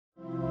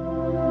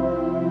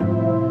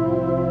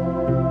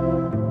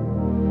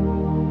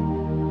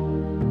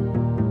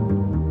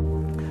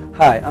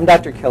Hi, I'm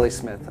Dr. Kelly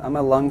Smith. I'm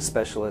a lung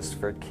specialist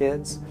for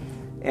kids,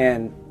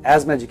 and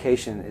asthma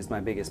education is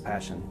my biggest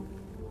passion.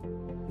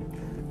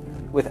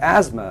 With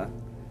asthma,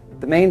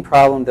 the main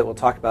problem that we'll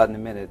talk about in a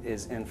minute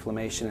is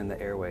inflammation in the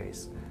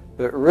airways.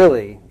 But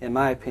really, in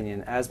my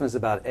opinion, asthma is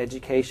about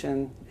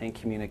education and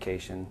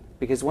communication.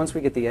 Because once we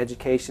get the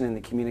education and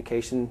the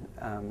communication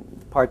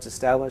parts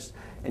established,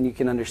 and you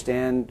can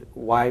understand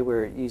why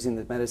we're using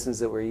the medicines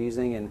that we're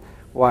using and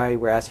why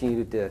we're asking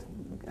you to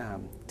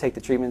take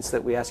the treatments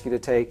that we ask you to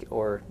take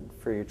or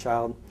for your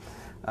child,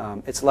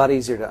 it's a lot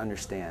easier to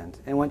understand.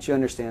 And once you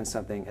understand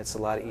something, it's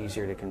a lot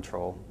easier to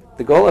control.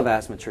 The goal of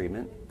asthma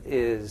treatment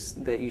is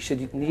that you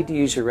should need to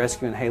use your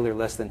rescue inhaler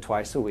less than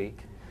twice a week.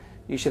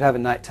 You should have a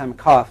nighttime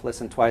cough less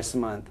than twice a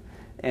month,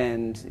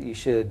 and you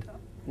should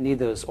need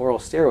those oral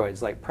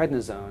steroids like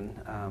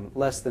prednisone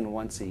less than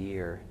once a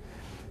year.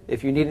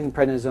 If you're needing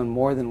prednisone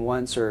more than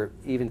once or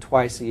even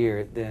twice a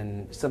year,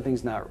 then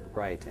something's not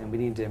right, and we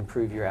need to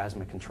improve your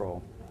asthma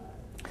control.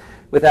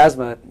 With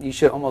asthma, you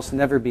should almost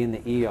never be in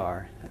the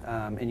ER,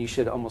 and you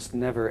should almost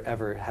never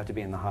ever have to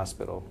be in the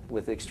hospital,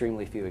 with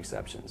extremely few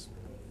exceptions.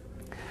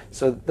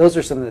 So those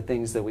are some of the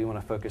things that we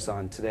want to focus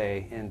on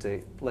today and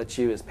to let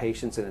you as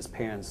patients and as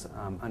parents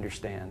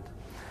understand.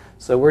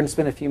 So we're going to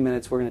spend a few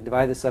minutes, we're going to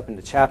divide this up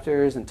into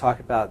chapters and talk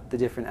about the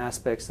different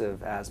aspects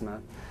of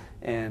asthma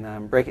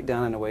and break it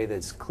down in a way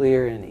that's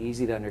clear and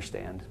easy to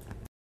understand.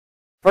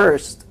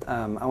 First,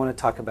 I want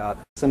to talk about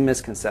some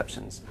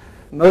misconceptions.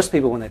 Most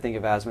people, when they think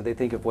of asthma, they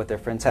think of what their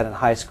friends had in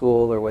high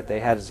school or what they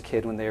had as a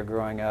kid when they were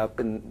growing up,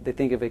 and they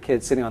think of a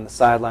kid sitting on the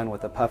sideline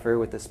with a puffer,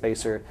 with a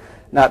spacer,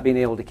 not being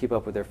able to keep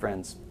up with their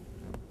friends.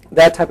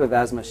 That type of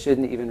asthma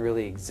shouldn't even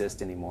really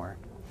exist anymore.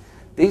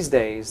 These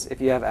days, if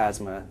you have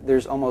asthma,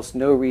 there's almost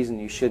no reason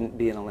you shouldn't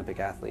be an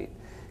Olympic athlete.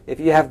 If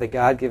you have the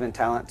God-given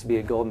talent to be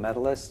a gold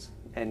medalist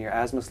and your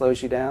asthma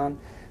slows you down,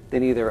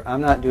 then either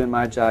I'm not doing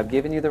my job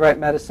giving you the right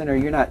medicine or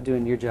you're not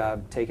doing your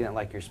job taking it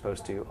like you're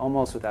supposed to,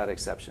 almost without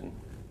exception.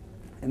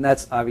 And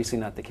that's obviously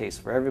not the case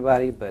for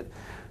everybody, but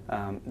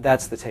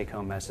that's the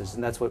take-home message,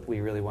 and that's what we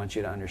really want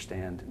you to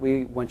understand.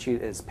 We want you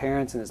as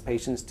parents and as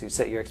patients to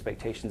set your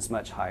expectations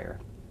much higher.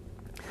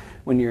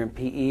 When you're in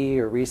PE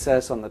or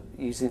recess on the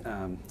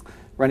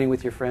running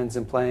with your friends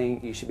and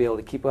playing, you should be able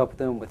to keep up with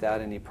them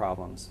without any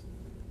problems.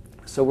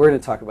 So we're going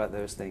to talk about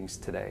those things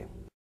today.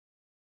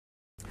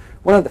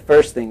 One of the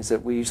first things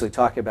that we usually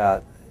talk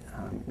about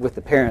with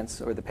the parents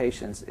or the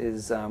patients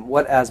is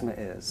what asthma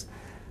is.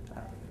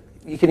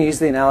 You can use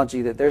the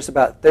analogy that there's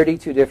about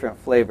 32 different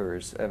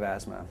flavors of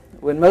asthma.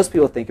 When most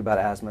people think about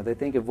asthma, they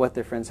think of what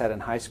their friends had in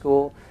high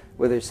school,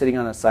 where they're sitting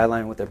on a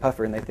sideline with their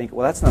puffer, and they think,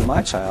 well, that's not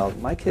my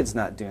child. My kid's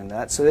not doing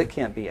that, so it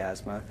can't be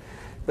asthma.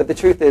 But the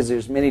truth is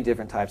there's many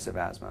different types of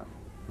asthma,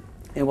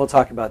 and we'll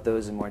talk about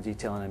those in more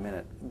detail in a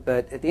minute.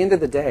 But at the end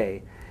of the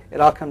day,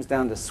 it all comes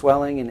down to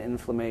swelling and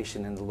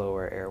inflammation in the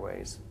lower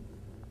airways.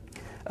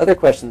 Other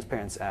questions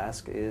parents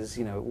ask is,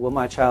 will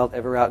my child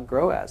ever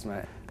outgrow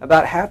asthma?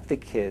 About half the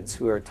kids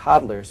who are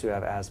toddlers who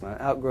have asthma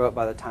outgrow it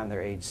by the time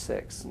they're age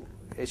 6.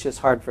 It's just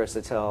hard for us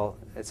to tell,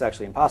 it's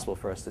actually impossible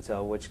for us to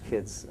tell which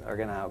kids are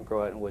going to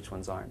outgrow it and which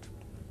ones aren't.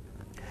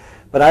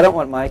 But I don't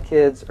want my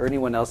kids or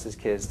anyone else's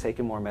kids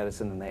taking more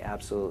medicine than they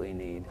absolutely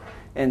need.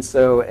 And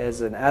so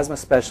as an asthma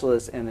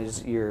specialist and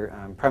as your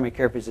primary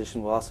care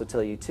physician will also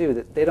tell you too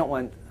that they don't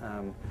want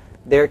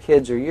their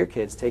kids or your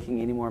kids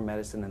taking any more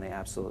medicine than they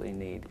absolutely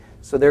need.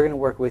 So they're going to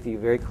work with you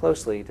very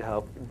closely to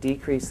help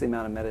decrease the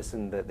amount of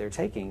medicine that they're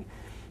taking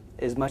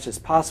as much as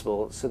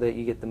possible so that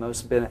you get the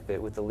most benefit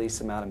with the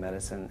least amount of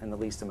medicine and the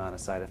least amount of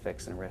side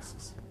effects and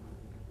risks.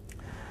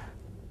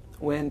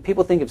 When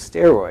people think of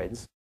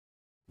steroids,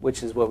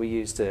 which is what we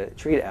use to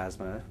treat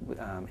asthma,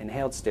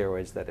 inhaled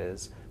steroids that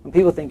is, when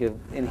people think of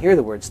and hear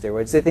the word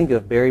steroids, they think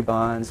of Barry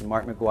Bonds and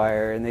Mark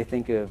McGuire, and they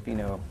think of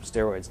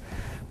steroids.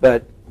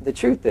 But the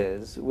truth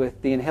is,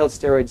 with the inhaled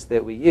steroids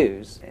that we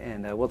use,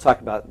 and we'll talk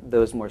about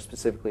those more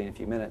specifically in a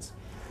few minutes,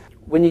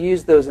 when you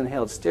use those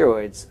inhaled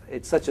steroids,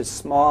 it's such a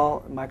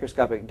small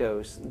microscopic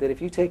dose that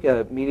if you take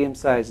a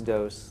medium-sized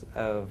dose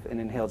of an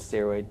inhaled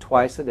steroid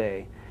twice a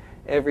day,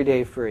 every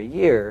day for a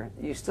year,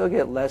 you still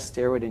get less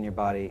steroid in your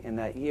body in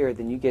that year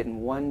than you get in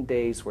 1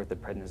 day's worth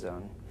of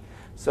prednisone.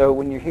 So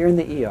when you're here in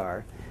the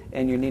ER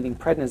and you're needing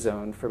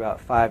prednisone for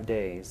about 5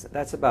 days,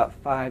 that's about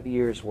 5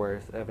 years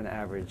worth of an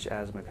average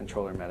asthma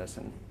controller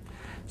medicine.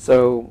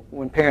 So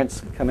when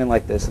parents come in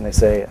like this and they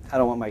say, I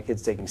don't want my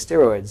kids taking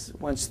steroids,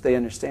 once they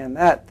understand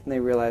that, then they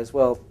realize,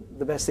 well,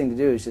 the best thing to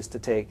do is just to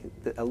take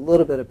a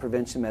little bit of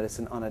prevention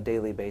medicine on a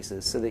daily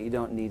basis so that you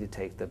don't need to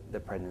take the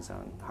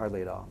prednisone,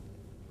 hardly at all.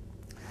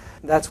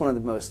 That's one of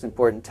the most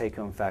important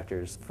take-home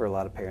factors for a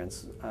lot of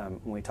parents when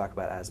we talk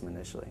about asthma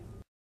initially.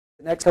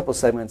 The next couple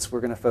segments, we're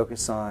going to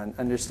focus on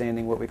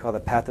understanding what we call the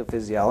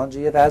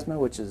pathophysiology of asthma,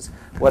 which is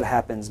what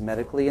happens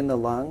medically in the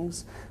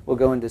lungs. We'll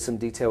go into some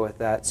detail with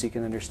that so you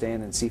can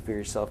understand and see for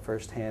yourself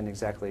firsthand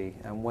exactly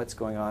what's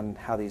going on and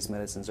how these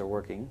medicines are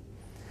working.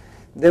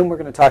 Then we're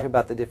going to talk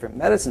about the different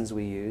medicines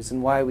we use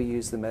and why we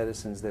use the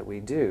medicines that we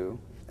do.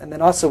 And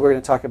then also we're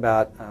going to talk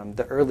about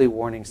the early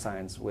warning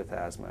signs with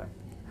asthma.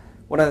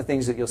 one of the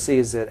things that you'll see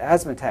is that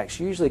asthma attacks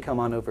usually come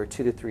on over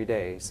 2 to 3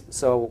 days.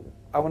 So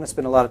I want to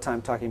spend a lot of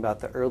time talking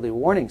about the early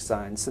warning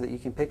signs so that you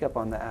can pick up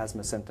on the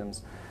asthma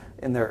symptoms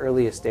in their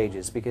earliest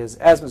stages, because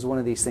asthma is one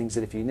of these things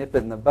that if you nip it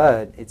in the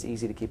bud, it's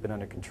easy to keep it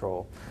under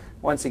control.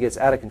 Once it gets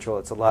out of control,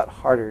 it's a lot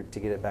harder to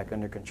get it back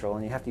under control,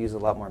 and you have to use a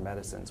lot more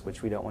medicines,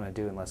 which we don't want to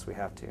do unless we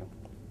have to.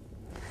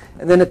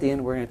 And then at the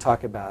end, we're going to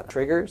talk about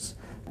triggers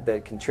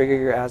that can trigger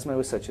your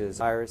asthma, such as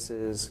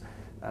viruses,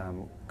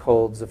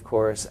 colds, of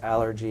course,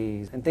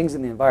 allergies, and things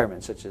in the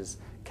environment, such as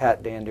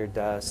cat dander,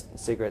 dust,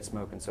 cigarette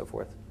smoke, and so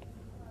forth.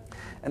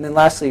 And then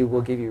lastly,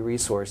 we'll give you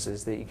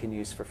resources that you can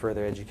use for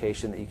further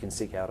education that you can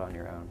seek out on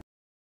your own.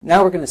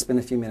 Now we're going to spend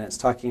a few minutes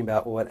talking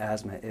about what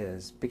asthma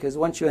is, because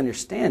once you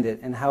understand it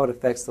and how it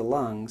affects the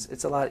lungs,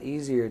 it's a lot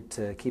easier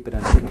to keep it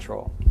under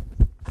control.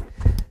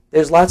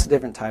 There's lots of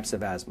different types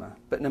of asthma,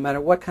 but no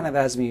matter what kind of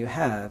asthma you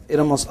have, it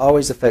almost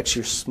always affects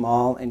your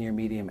small and your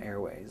medium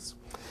airways.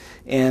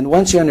 And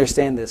once you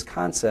understand this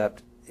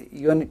concept,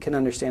 you can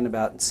understand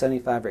about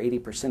 75 or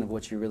 80% of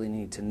what you really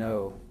need to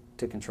know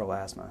to control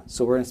asthma.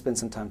 So we're going to spend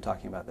some time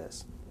talking about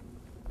this.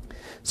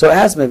 So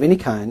asthma of any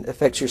kind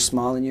affects your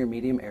small and your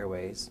medium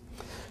airways.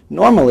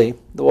 Normally,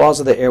 the walls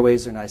of the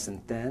airways are nice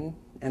and thin,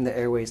 and the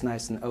airways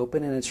nice and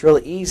open, and it's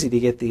really easy to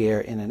get the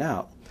air in and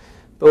out.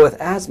 But with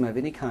asthma of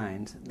any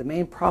kind, the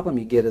main problem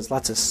you get is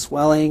lots of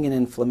swelling and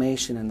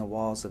inflammation in the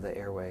walls of the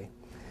airway.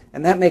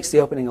 And that makes the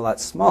opening a lot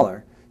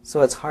smaller,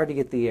 so it's hard to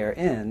get the air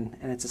in,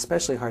 and it's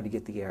especially hard to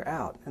get the air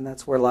out. And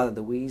that's where a lot of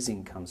the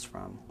wheezing comes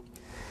from.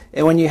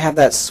 And when you have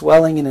that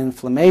swelling and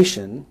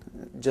inflammation,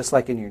 just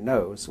like in your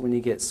nose, when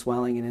you get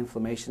swelling and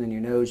inflammation in your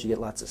nose, you get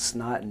lots of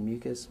snot and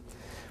mucus.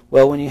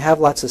 Well, when you have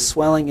lots of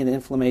swelling and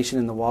inflammation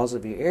in the walls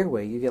of your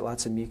airway, you get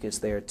lots of mucus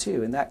there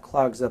too, and that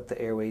clogs up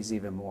the airways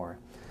even more.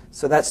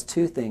 So that's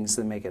two things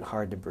that make it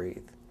hard to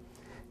breathe.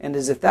 And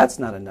as if that's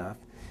not enough,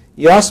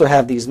 you also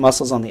have these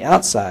muscles on the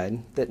outside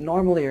that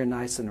normally are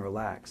nice and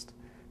relaxed.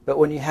 But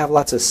when you have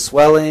lots of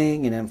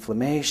swelling and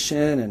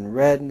inflammation and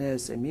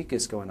redness and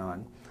mucus going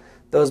on,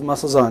 those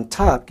muscles on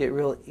top get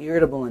real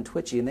irritable and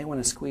twitchy, and they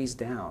want to squeeze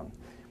down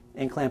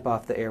and clamp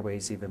off the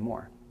airways even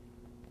more.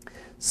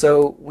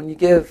 So when you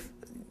give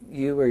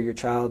you or your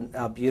child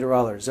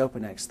albuterol or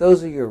Xopenex,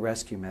 those are your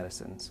rescue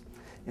medicines.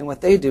 And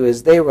what they do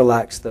is they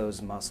relax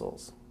those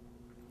muscles.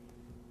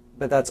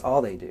 But that's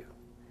all they do.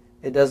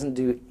 It doesn't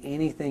do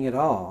anything at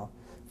all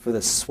for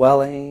the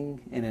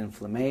swelling and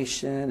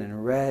inflammation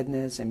and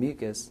redness and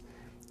mucus.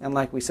 And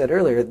like we said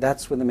earlier,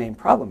 that's where the main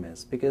problem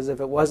is, because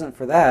if it wasn't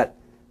for that,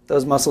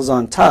 those muscles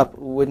on top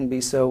wouldn't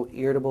be so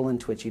irritable and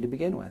twitchy to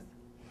begin with.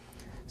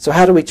 So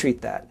how do we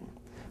treat that?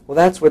 Well,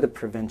 that's where the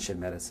prevention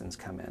medicines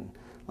come in,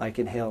 like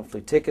inhaled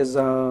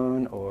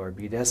fluticasone or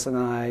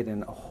budesonide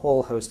and a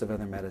whole host of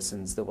other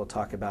medicines that we'll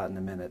talk about in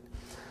a minute.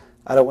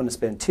 I don't want to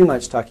spend too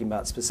much talking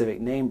about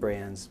specific name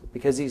brands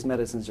because these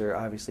medicines are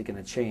obviously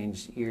going to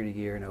change year to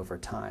year and over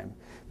time.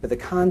 But the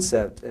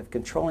concept of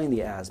controlling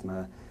the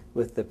asthma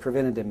with the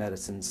preventative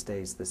medicine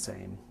stays the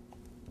same.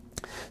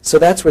 So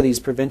that's where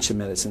these prevention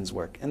medicines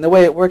work. And the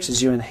way it works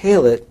is you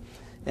inhale it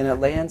and it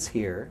lands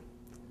here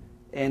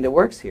and it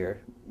works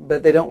here,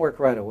 but they don't work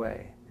right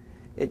away.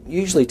 It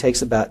usually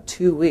takes about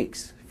 2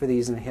 weeks for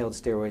these inhaled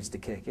steroids to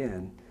kick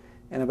in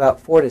and about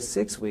 4 to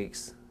 6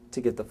 weeks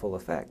to get the full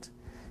effect.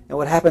 And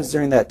what happens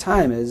during that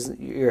time is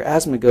your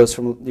asthma goes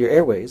from, your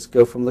airways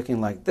go from looking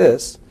like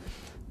this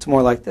to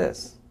more like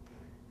this.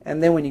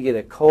 And then when you get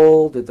a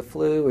cold or the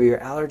flu or your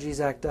allergies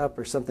act up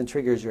or something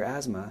triggers your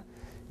asthma,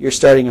 you're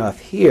starting off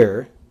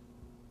here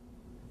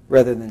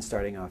rather than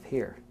starting off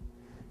here.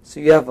 So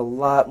you have a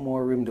lot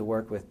more room to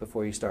work with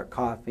before you start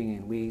coughing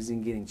and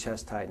wheezing, getting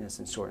chest tightness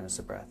and shortness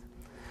of breath.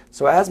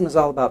 So asthma is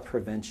all about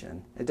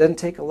prevention. It doesn't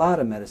take a lot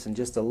of medicine,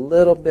 just a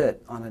little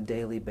bit on a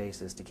daily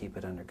basis to keep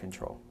it under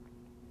control.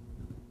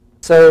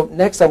 So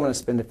next I want to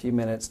spend a few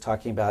minutes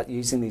talking about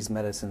using these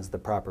medicines the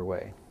proper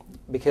way.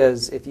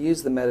 Because if you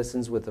use the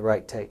medicines with the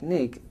right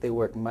technique, they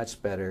work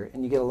much better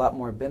and you get a lot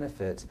more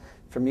benefit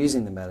from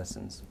using the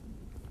medicines.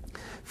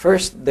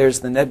 First,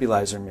 there's the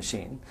nebulizer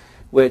machine,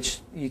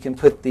 which you can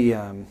put the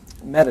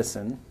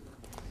medicine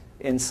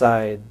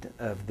inside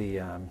of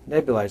the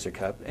nebulizer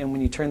cup, and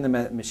when you turn the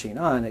machine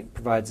on, it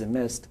provides a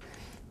mist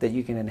that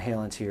you can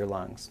inhale into your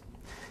lungs.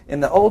 In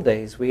the old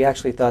days, we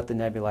actually thought the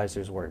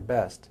nebulizers worked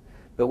best,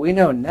 but we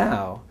know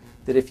now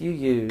that if you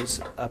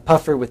use a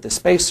puffer with the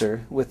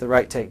spacer with the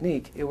right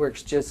technique, it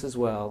works just as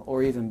well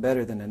or even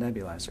better than a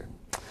nebulizer.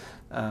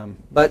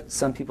 But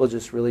some people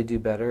just really do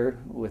better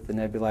with the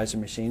nebulizer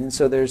machine, and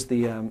so there's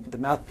the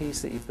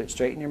mouthpiece that you put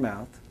straight in your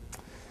mouth.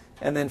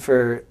 And then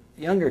for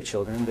younger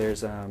children,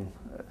 there's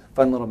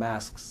fun little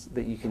masks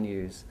that you can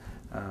use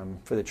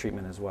for the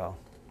treatment as well.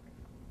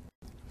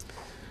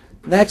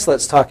 Next,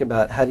 let's talk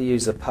about how to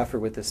use a puffer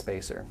with a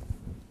spacer.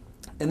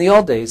 In the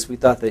old days, we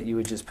thought that you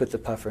would just put the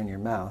puffer in your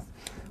mouth,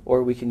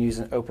 or we can use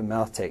an open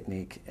mouth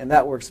technique, and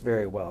that works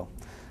very well.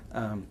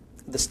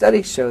 The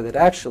studies show that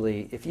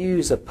actually, if you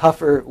use a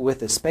puffer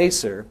with a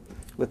spacer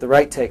with the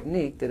right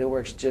technique, that it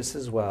works just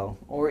as well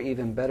or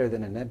even better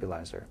than a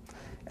nebulizer.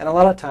 And a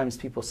lot of times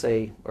people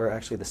say, or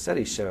actually the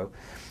studies show,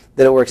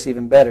 that it works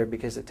even better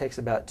because it takes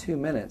about 2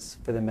 minutes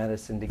for the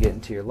medicine to get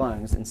into your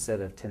lungs instead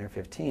of 10 or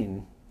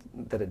 15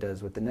 that it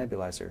does with the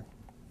nebulizer.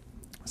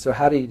 So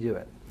how do you do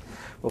it?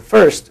 Well,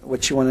 first,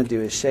 what you want to do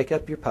is shake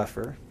up your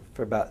puffer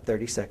for about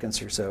 30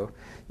 seconds or so.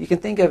 You can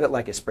think of it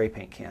like a spray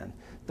paint can.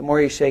 The more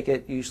you shake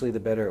it, usually the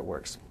better it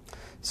works.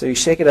 So you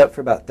shake it up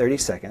for about 30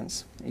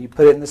 seconds, and you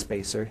put it in the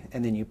spacer,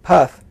 and then you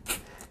puff,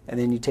 and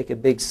then you take a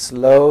big,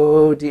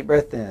 slow, deep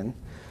breath in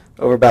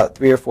over about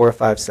 3 or 4 or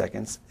 5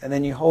 seconds, and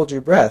then you hold your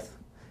breath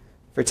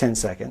for 10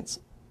 seconds,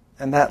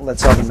 and that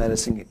lets all the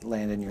medicine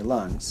land in your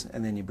lungs,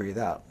 and then you breathe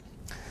out.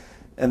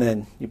 And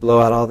then you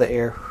blow out all the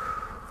air,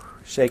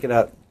 shake it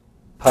up,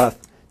 puff,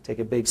 take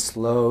a big,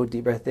 slow,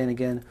 deep breath in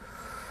again,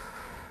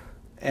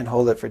 and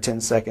hold it for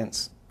 10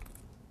 seconds,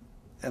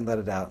 and let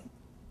it out,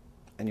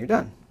 and you're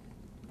done.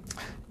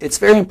 It's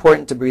very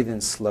important to breathe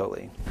in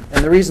slowly.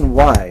 And the reason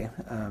why,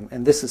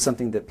 and this is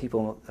something that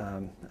people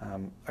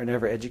are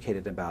never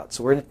educated about,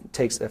 so we're going to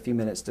take a few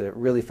minutes to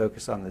really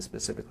focus on this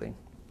specifically.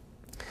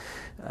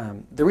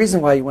 The reason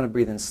why you want to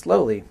breathe in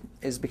slowly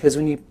is because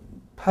when you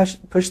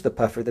push the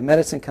puffer, the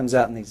medicine comes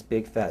out in these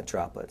big fat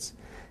droplets.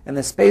 And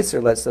the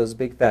spacer lets those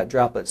big fat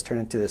droplets turn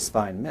into this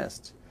fine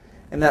mist.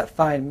 And that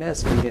fine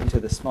mist can get into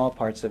the small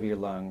parts of your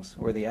lungs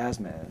where the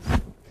asthma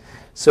is.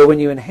 So when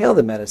you inhale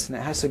the medicine,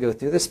 it has to go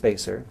through the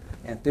spacer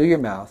and through your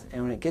mouth,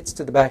 and when it gets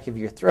to the back of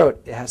your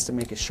throat, it has to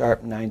make a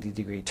sharp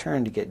 90-degree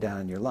turn to get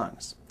down in your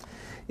lungs.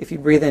 If you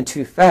breathe in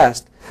too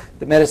fast,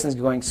 the medicine's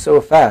going so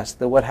fast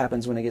that what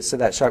happens when it gets to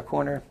that sharp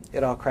corner,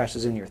 it all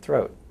crashes in your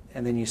throat.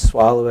 And then you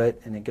swallow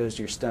it, and it goes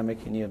to your stomach,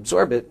 and you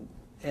absorb it,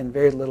 and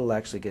very little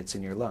actually gets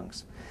in your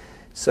lungs.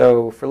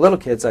 So for little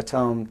kids, I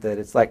tell them that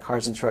it's like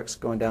cars and trucks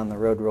going down the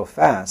road real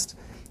fast,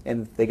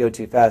 and if they go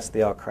too fast,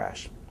 they all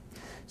crash.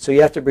 So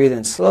you have to breathe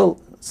in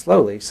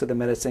slowly so the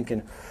medicine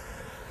can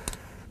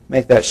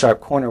make that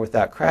sharp corner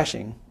without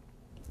crashing,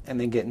 and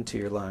then get into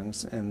your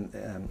lungs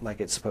and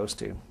like it's supposed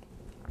to.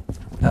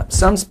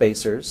 Some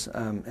spacers,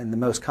 and the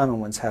most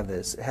common ones have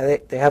this,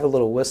 they have a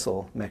little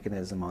whistle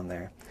mechanism on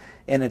there,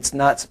 and it's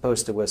not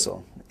supposed to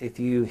whistle. If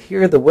you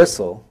hear the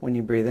whistle when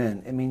you breathe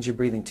in, it means you're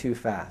breathing too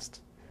fast.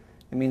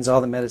 It means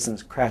all the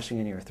medicine's crashing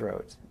in your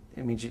throat.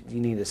 It means you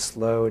need to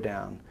slow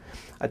down.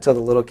 I tell the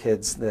little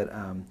kids that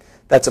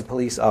that's a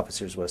police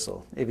officer's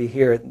whistle. If you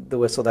hear the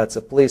whistle, that's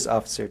a police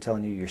officer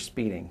telling you you're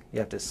speeding. You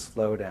have to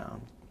slow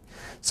down.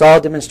 So I'll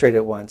demonstrate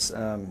it once,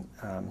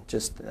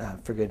 just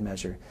for good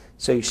measure.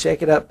 So you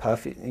shake it up,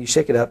 puff. You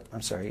shake it up,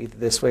 either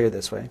this way or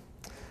this way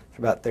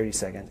for about 30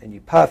 seconds. And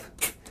you puff,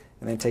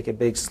 and then take a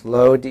big,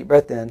 slow, deep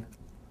breath in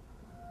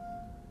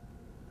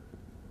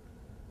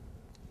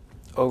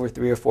over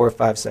 3 or 4 or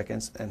 5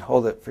 seconds, and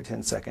hold it for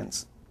 10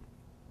 seconds.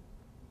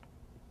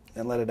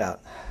 And let it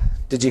out.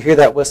 Did you hear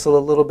that whistle a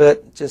little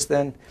bit just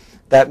then?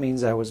 That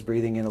means I was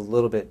breathing in a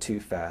little bit too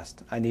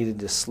fast. I needed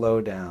to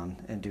slow down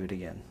and do it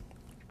again.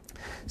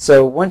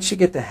 So once you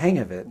get the hang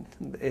of it,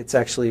 it's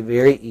actually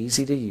very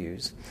easy to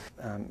use.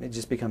 It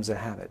just becomes a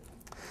habit.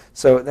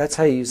 So that's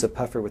how you use a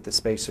puffer with the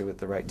spacer with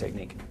the right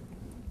technique.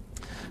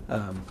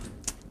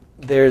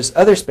 There's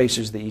other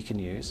spacers that you can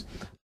use.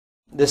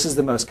 This is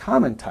the most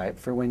common type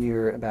for when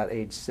you're about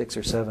age 6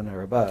 or 7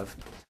 or above.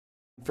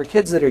 For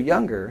kids that are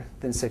younger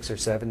than 6 or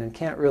 7 and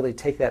can't really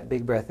take that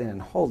big breath in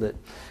and hold it,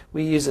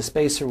 we use a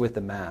spacer with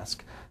a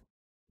mask.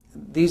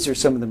 These are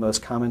some of the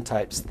most common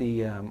types.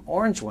 The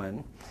orange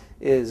one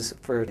is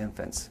for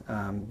infants,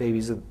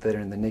 babies that are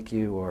in the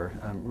NICU or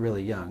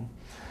really young.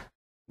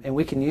 And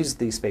we can use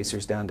these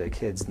spacers down to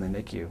kids in the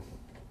NICU.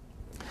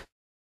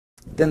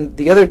 Then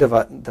the other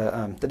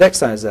the deck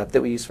size up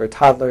that we use for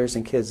toddlers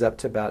and kids up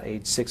to about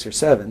age 6 or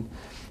 7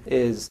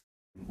 is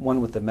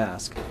one with the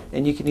mask.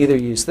 And you can either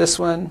use this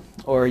one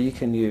or you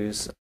can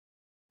use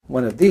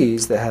one of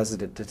these that has a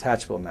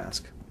detachable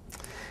mask.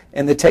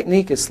 And the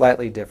technique is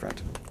slightly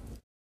different.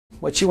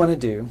 What you want to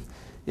do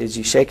is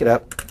you shake it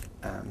up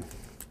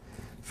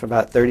for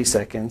about 30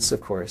 seconds,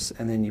 of course,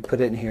 and then you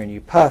put it in here and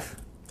you puff,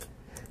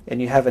 and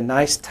you have a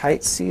nice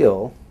tight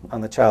seal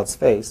on the child's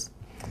face,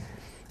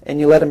 and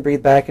you let them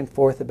breathe back and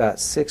forth about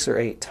 6 or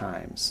 8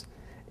 times.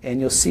 And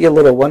you'll see a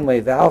little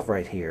one-way valve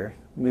right here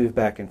move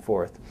back and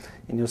forth.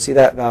 And you'll see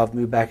that valve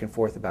move back and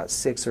forth about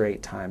 6 or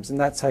 8 times. And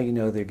that's how you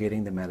know they're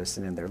getting the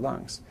medicine in their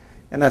lungs.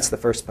 And that's the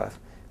first puff.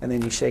 And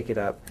then you shake it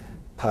up,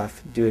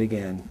 puff, do it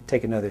again,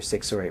 take another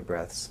 6 or 8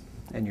 breaths,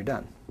 and you're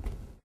done.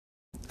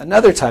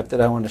 Another type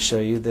that I want to show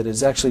you that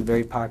is actually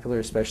very popular,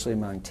 especially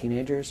among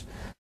teenagers,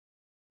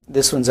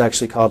 this one's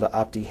actually called an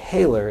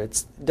Opti-Haler.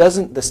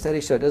 The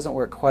studies show it doesn't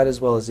work quite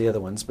as well as the other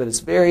ones, but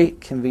it's very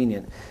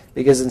convenient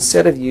because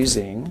instead of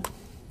using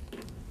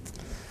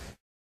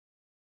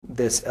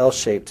this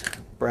L-shaped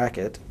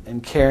bracket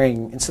and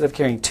instead of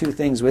carrying 2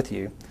 things with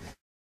you,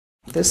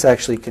 this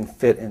actually can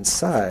fit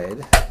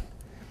inside,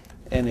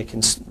 and it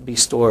can be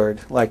stored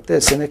like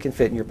this, and it can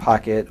fit in your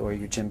pocket or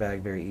your gym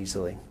bag very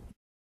easily.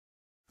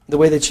 The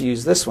way that you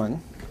use this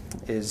one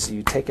is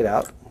you take it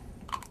out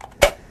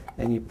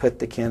and you put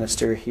the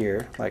canister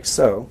here like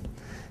so,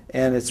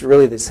 and it's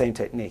really the same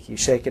technique. You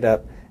shake it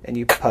up and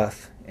you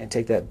puff and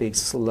take that big,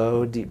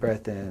 slow, deep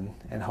breath in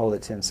and hold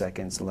it 10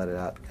 seconds and let it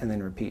out, and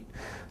then repeat.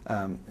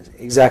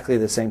 Exactly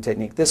the same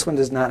technique. This one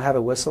does not have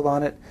a whistle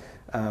on it,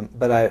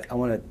 but I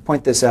want to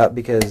point this out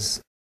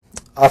because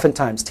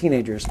oftentimes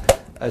teenagers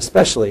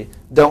especially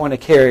don't want to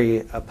carry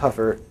a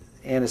puffer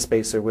and a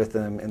spacer with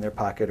them in their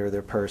pocket or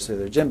their purse or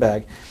their gym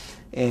bag.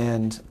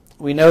 And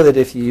we know that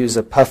if you use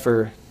a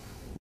puffer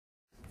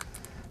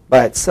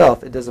by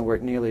itself, it doesn't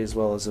work nearly as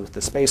well as with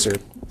the spacer.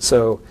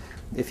 So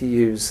if you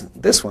use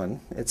this one,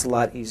 it's a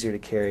lot easier to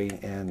carry,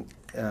 and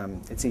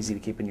it's easy to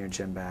keep in your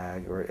gym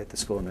bag or at the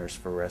school nurse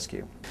for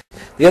rescue.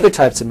 The other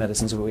types of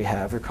medicines that we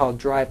have are called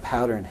dry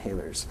powder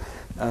inhalers.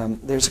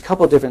 There's a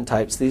couple different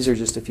types. These are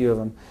just a few of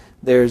them.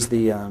 There's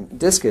the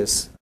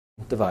discus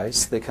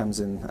device that comes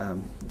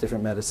in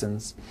different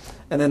medicines,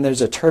 and then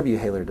there's a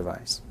turbuhaler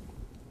device.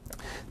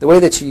 The way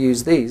that you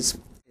use these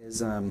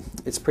is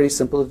it's pretty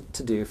simple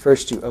to do.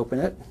 First you open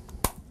it,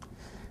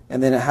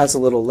 and then it has a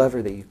little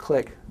lever that you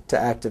click to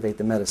activate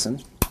the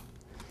medicine.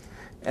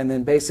 And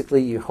then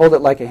basically you hold it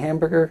like a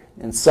hamburger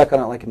and suck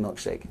on it like a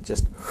milkshake.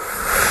 Just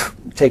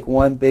take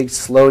one big,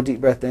 slow,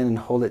 deep breath in and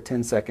hold it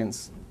 10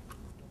 seconds,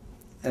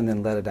 and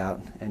then let it out,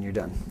 and you're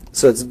done.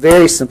 So it's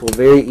very simple,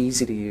 very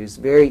easy to use,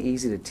 very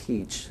easy to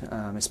teach,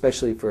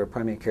 especially for a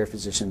primary care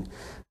physician.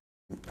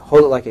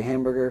 Hold it like a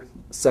hamburger,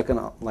 suck on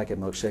it like a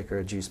milkshake or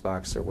a juice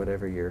box or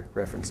whatever your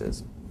reference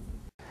is.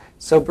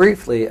 So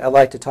briefly, I'd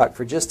like to talk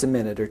for just a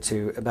minute or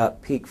two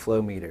about peak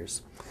flow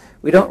meters.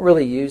 We don't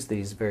really use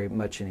these very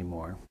much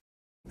anymore.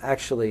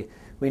 Actually,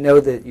 we know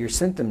that your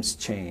symptoms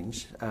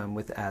change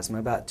with asthma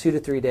about 2 to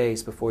 3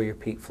 days before your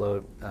peak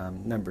flow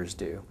numbers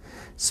do.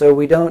 So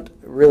we don't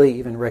really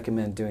even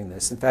recommend doing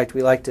this. In fact,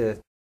 we like to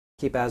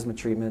keep asthma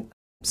treatment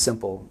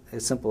simple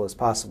as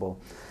possible.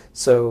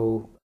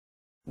 So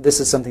this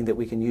is something that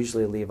we can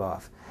usually leave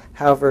off.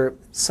 However,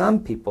 some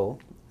people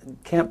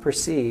can't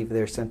perceive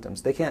their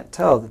symptoms. They can't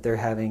tell that they're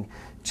having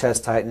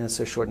chest tightness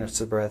or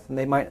shortness of breath, and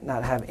they might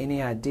not have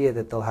any idea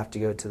that they'll have to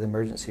go to the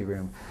emergency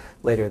room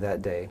later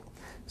that day.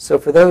 So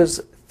for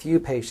those few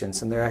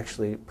patients, and they're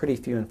actually pretty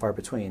few and far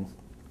between,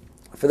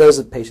 for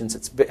those patients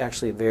it's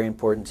actually very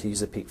important to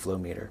use a peak flow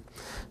meter.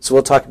 So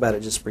we'll talk about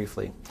it just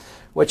briefly.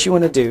 What you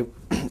want to do,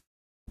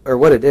 or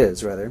what it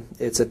is rather,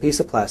 it's a piece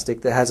of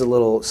plastic that has a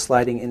little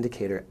sliding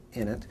indicator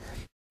in it,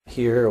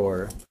 here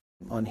or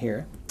on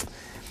here.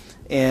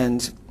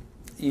 And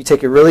you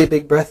take a really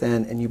big breath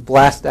in and you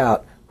blast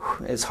out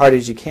as hard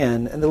as you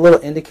can, and the little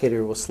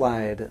indicator will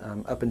slide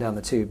up and down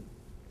the tube.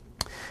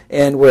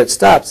 And where it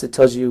stops, it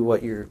tells you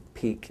what your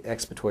peak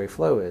expiratory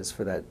flow is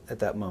for that at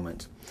that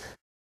moment.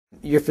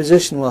 Your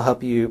physician will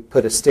help you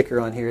put a sticker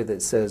on here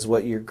that says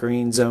what your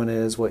green zone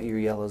is, what your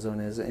yellow zone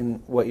is,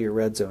 and what your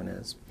red zone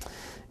is.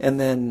 And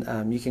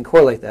then you can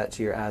correlate that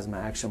to your asthma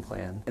action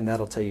plan, and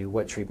that'll tell you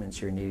what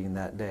treatments you're needing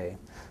that day.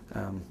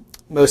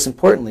 Most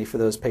importantly, for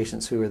those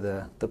patients who are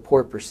the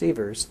poor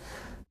perceivers,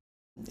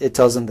 it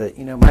tells them that,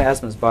 you know, my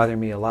asthma is bothering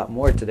me a lot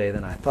more today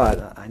than I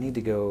thought. I need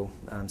to go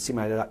see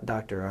my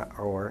doctor,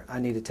 or I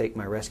need to take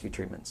my rescue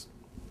treatments.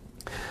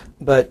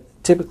 But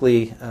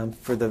typically,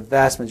 for the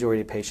vast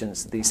majority of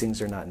patients, these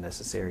things are not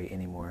necessary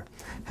anymore.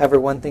 However,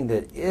 one thing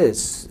that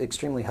is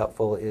extremely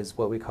helpful is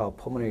what we call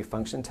pulmonary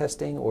function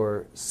testing,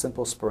 or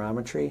simple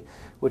spirometry,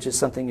 which is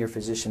something your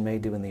physician may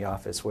do in the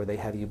office, where they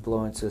have you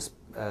blow into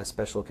a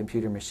special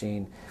computer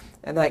machine,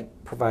 and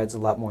that provides a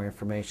lot more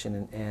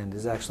information and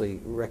is actually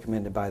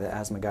recommended by the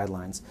asthma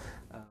guidelines.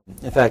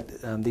 In fact,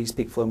 these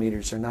peak flow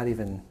meters are not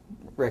even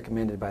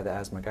recommended by the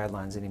asthma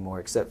guidelines anymore,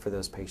 except for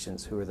those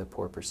patients who are the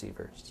poor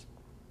perceivers.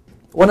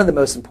 One of the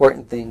most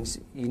important things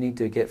you need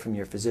to get from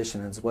your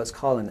physician is what's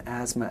called an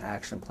asthma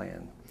action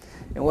plan.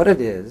 And what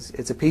it is,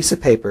 it's a piece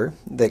of paper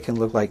that can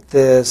look like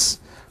this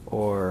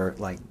or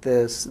like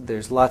this.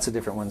 There's lots of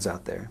different ones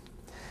out there.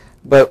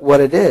 But what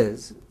it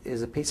is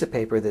a piece of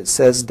paper that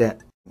says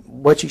that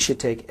what you should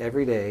take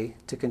every day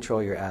to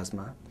control your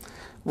asthma,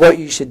 what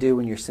you should do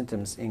when your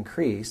symptoms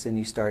increase and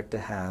you start to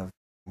have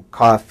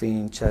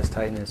coughing, chest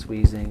tightness,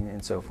 wheezing,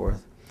 and so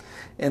forth,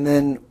 and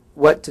then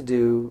what to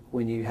do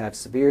when you have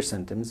severe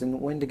symptoms and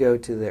when to go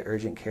to the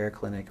urgent care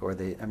clinic or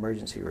the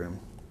emergency room.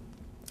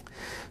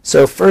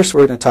 So first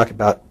we're going to talk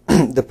about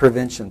the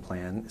prevention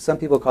plan. Some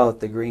people call it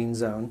the green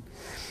zone.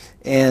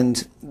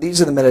 And these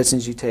are the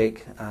medicines you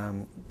take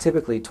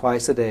typically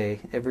twice a day,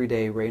 every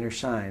day, rain or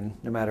shine,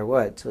 no matter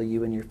what, till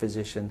you and your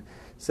physician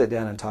sit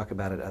down and talk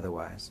about it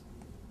otherwise.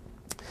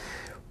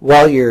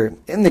 While you're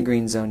in the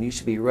green zone, you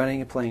should be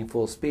running and playing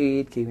full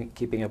speed,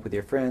 keeping up with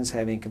your friends,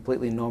 having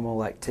completely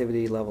normal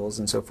activity levels,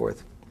 and so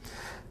forth.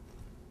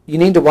 You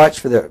need to watch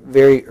for the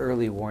very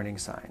early warning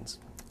signs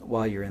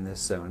while you're in this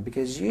zone,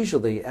 because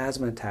usually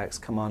asthma attacks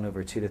come on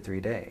over 2 to 3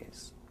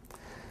 days.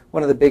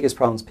 One of the biggest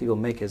problems people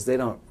make is they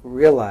don't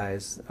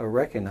realize or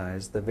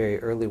recognize the very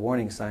early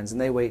warning signs, and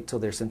they wait till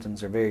their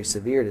symptoms are very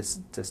severe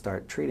to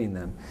start treating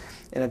them.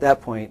 And at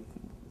that point,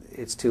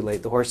 it's too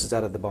late. The horse is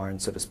out of the barn,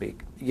 so to speak.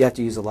 You have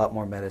to use a lot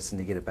more medicine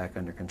to get it back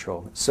under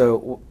control.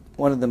 So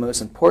one of the most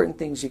important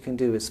things you can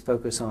do is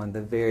focus on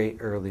the very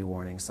early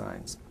warning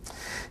signs.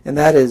 And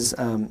that is,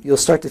 you'll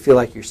start to feel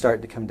like you're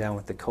starting to come down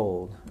with the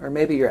cold, or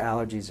maybe your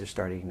allergies are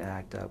starting to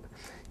act up.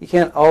 You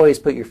can't always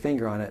put your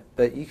finger on it,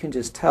 but you can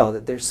just tell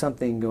that there's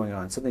something going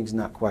on, something's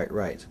not quite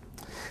right.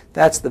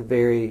 Those are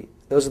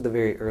the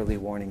very early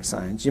warning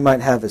signs. You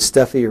might have a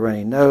stuffy or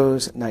runny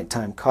nose,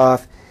 nighttime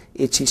cough,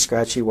 itchy,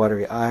 scratchy,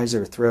 watery eyes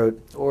or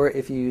throat, or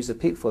if you use a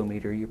peak flow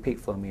meter, your peak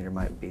flow meter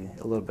might be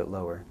a little bit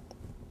lower.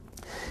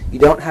 You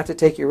don't have to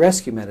take your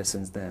rescue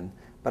medicines then,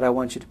 but I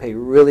want you to pay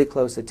really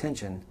close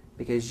attention,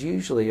 because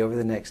usually over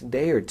the next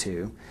day or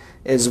two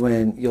is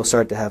when you'll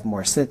start to have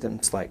more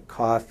symptoms like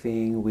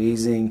coughing,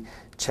 wheezing,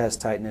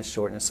 chest tightness,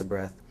 shortness of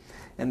breath.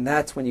 And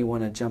that's when you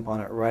want to jump on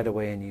it right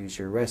away and use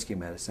your rescue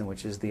medicine,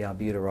 which is the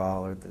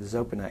albuterol or the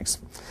Xopenex.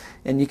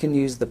 And you can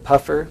use the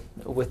puffer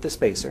with the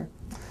spacer,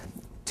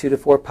 2 to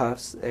 4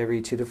 puffs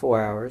every 2 to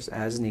 4 hours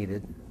as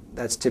needed.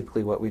 That's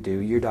typically what we do.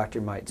 Your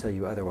doctor might tell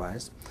you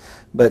otherwise,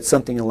 but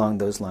something along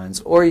those lines.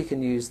 Or you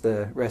can use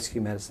the rescue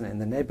medicine in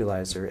the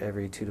nebulizer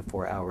every 2 to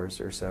 4 hours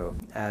or so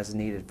as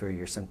needed for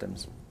your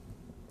symptoms.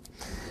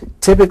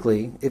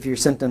 Typically, if your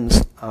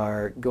symptoms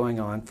are going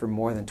on for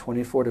more than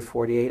 24 to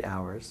 48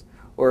 hours,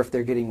 or if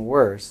they're getting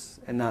worse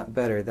and not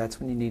better, that's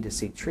when you need to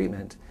seek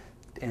treatment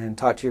and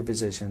talk to your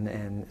physician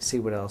and see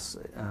what else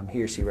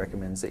he or she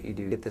recommends that you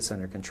do to get this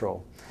under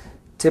control.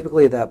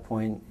 Typically at that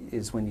point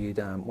is when you'd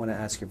want to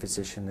ask your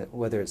physician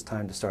whether it's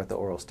time to start the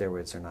oral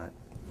steroids or not.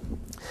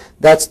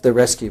 That's the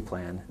rescue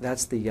plan.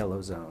 That's the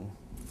yellow zone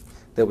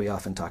that we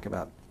often talk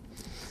about.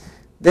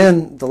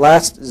 Then the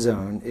last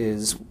zone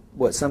is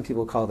what some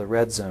people call the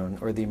red zone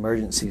or the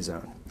emergency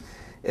zone.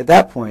 At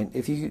that point,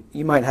 if you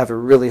might have a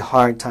really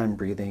hard time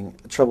breathing,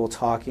 trouble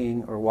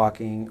talking or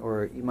walking,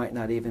 or you might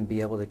not even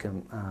be able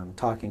to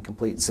talk in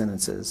complete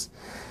sentences.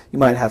 You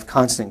might have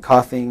constant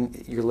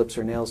coughing, your lips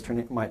or nails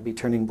might be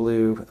turning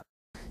blue,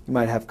 you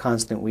might have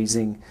constant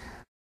wheezing.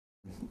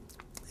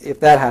 If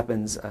that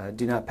happens,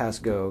 do not pass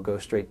go, go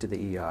straight to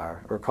the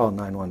ER or call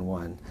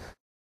 911.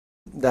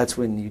 That's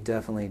when you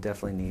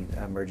definitely need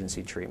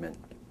emergency treatment.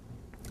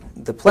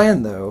 The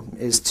plan, though,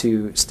 is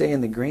to stay in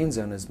the green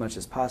zone as much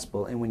as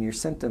possible, and when your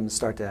symptoms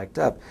start to act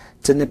up,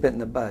 to nip it in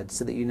the bud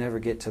so that you never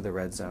get to the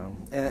red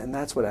zone. And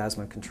that's what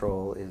asthma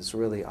control is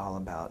really all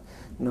about,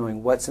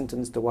 knowing what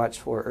symptoms to watch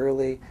for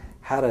early,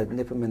 how to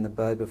nip them in the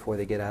bud before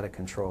they get out of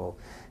control,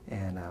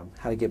 and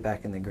how to get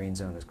back in the green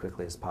zone as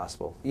quickly as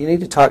possible. You need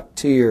to talk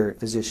to your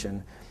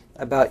physician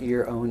about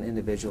your own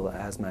individual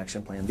asthma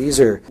action plan. These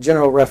are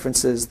general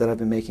references that I've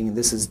been making.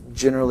 This is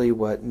generally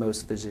what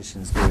most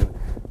physicians do,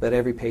 but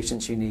every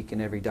patient's unique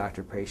and every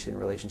doctor-patient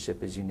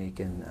relationship is unique,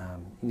 and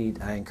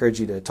I encourage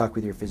you to talk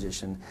with your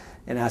physician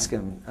and ask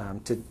him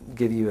to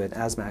give you an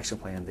asthma action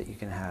plan that you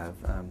can have.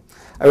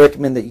 I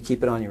recommend that you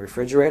keep it on your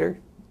refrigerator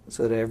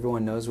so that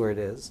everyone knows where it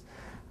is.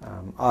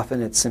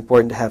 Often it's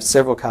important to have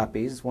several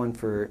copies, one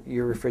for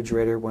your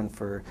refrigerator, one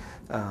for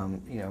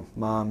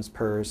mom's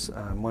purse,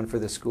 one for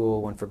the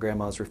school, one for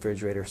grandma's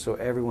refrigerator, so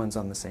everyone's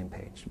on the same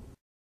page.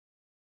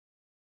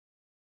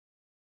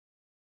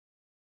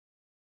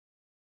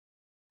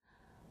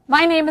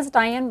 My name is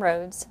Diane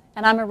Rhodes,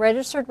 and I'm a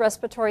registered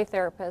respiratory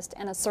therapist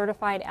and a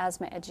certified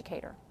asthma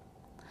educator.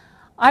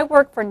 I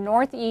work for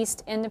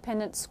Northeast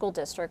Independent School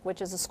District,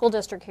 which is a school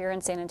district here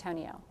in San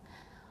Antonio.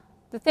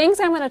 The things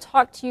I'm going to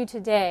talk to you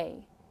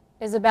today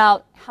is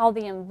about how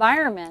the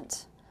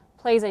environment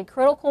plays a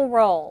critical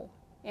role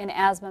in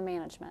asthma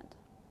management.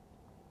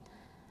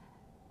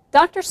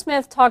 Dr.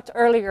 Smith talked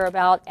earlier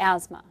about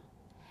asthma.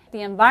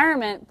 The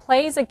environment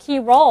plays a key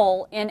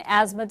role in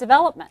asthma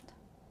development.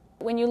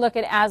 When you look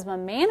at asthma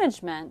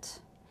management,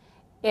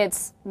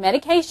 it's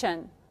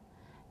medication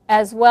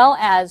as well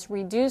as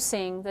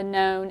reducing the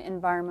known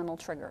environmental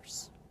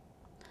triggers.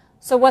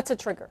 So what's a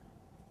trigger?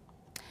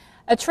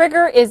 A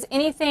trigger is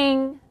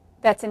anything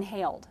that's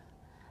inhaled.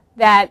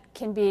 That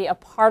can be a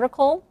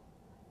particle,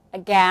 a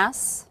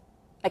gas,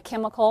 a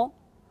chemical,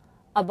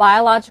 a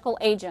biological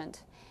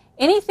agent.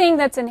 Anything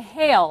that's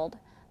inhaled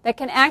that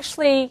can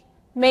actually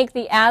make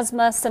the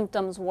asthma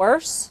symptoms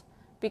worse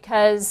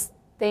because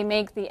they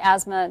make the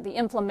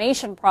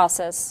inflammation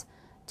process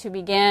to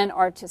begin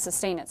or to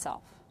sustain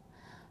itself.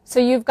 So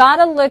you've got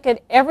to look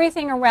at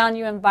everything around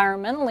you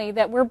environmentally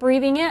that we're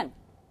breathing in.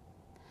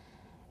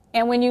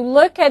 And when you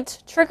look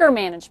at trigger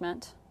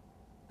management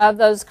of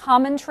those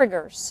common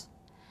triggers,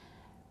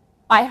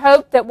 I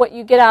hope that what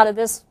you get out of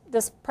this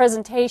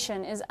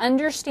presentation is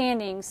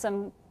understanding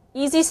some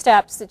easy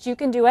steps that you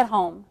can do at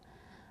home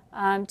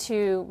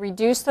to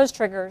reduce those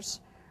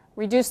triggers,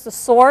 reduce the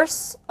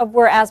source of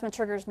where asthma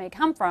triggers may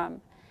come from,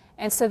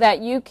 and so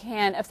that you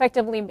can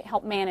effectively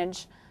help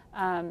manage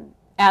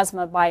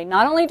asthma by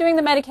not only doing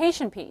the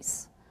medication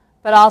piece,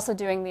 but also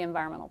doing the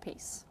environmental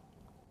piece.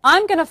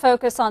 I'm going to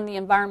focus on the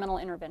environmental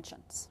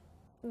interventions.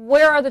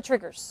 Where are the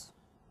triggers?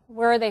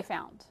 Where are they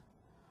found?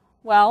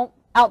 Well,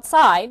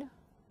 outside,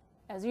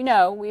 as you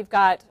know, we've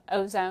got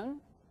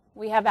ozone,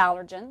 we have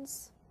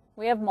allergens,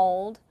 we have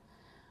mold,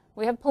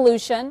 we have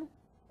pollution,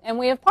 and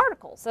we have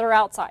particles that are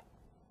outside.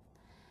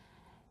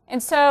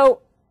 And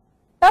so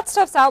That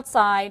stuff's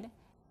outside,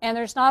 and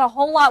there's not a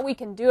whole lot we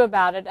can do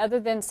about it other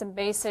than some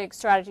basic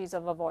strategies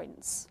of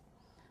avoidance.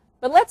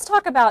 But let's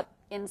talk about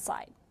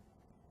inside,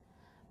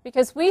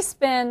 because we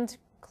spend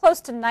close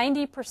to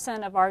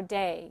 90% of our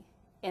day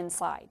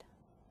inside.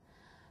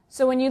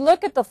 So when you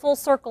look at the full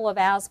circle of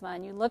asthma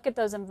and you look at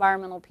those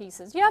environmental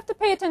pieces, you have to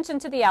pay attention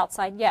to the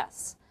outside,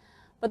 yes.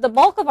 But the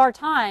bulk of our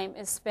time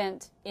is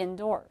spent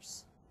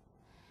indoors.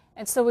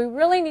 And so we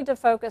really need to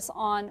focus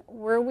on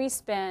where we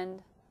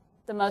spend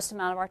the most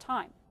amount of our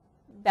time.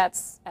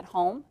 That's at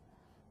home,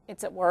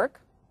 it's at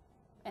work,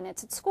 and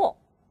it's at school.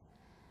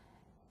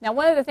 Now,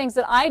 one of the things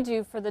that I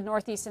do for the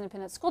Northeast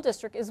Independent School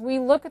District is we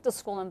look at the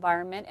school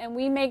environment and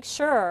we make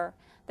sure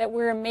that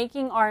we're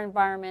making our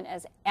environment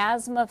as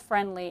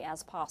asthma-friendly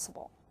as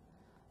possible.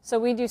 So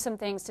we do some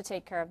things to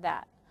take care of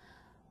that.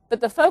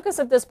 But the focus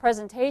of this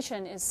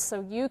presentation is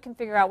so you can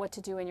figure out what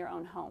to do in your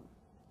own home.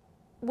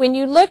 When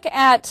you look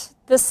at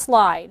this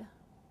slide,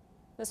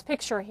 this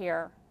picture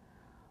here,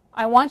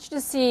 I want you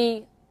to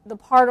see the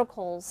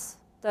particles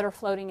that are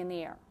floating in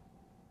the air.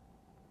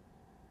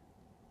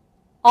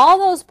 All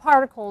those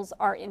particles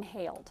are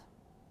inhaled.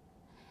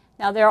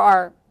 Now there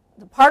are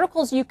the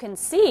particles you can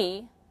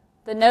see,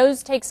 the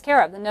nose takes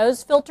care of. The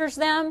nose filters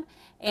them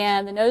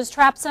and the nose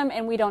traps them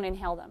and we don't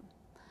inhale them.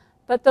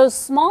 But those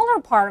smaller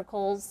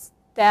particles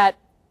that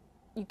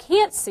you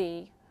can't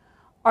see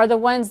are the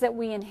ones that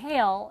we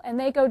inhale, and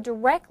they go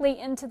directly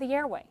into the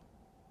airway.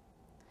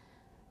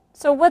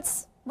 So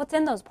what's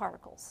in those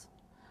particles?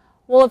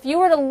 Well, if you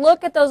were to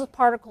look at those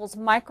particles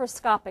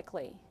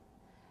microscopically,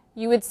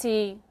 you would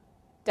see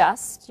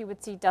dust, you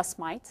would see dust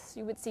mites,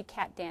 you would see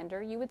cat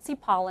dander, you would see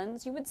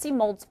pollens, you would see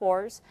mold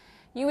spores,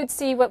 you would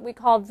see what we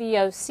call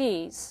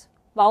VOCs,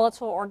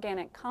 volatile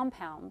organic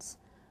compounds,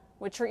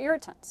 which are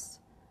irritants,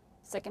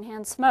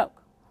 secondhand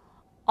smoke.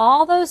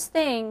 All those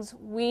things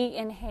we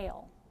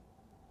inhale.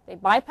 They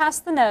bypass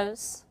the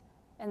nose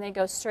and they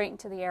go straight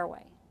into the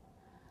airway.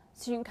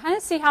 So you can kind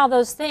of see how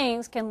those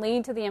things can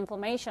lead to the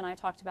inflammation I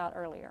talked about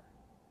earlier.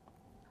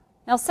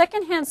 Now,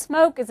 secondhand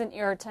smoke is an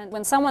irritant.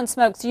 When someone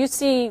smokes, you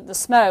see the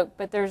smoke,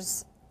 but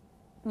there's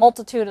a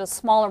multitude of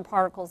smaller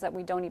particles that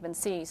we don't even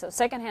see. So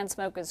secondhand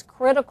smoke is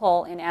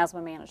critical in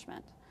asthma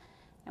management,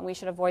 and we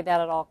should avoid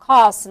that at all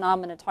costs, and I'm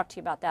going to talk to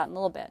you about that in a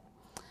little bit.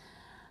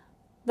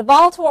 The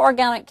volatile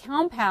organic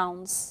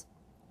compounds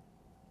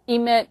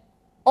emit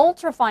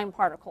ultrafine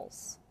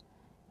particles,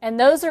 and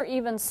those are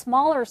even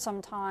smaller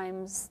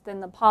sometimes than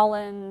the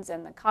pollens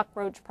and the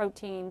cockroach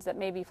proteins that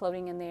may be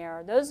floating in the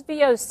air. Those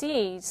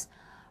VOCs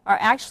are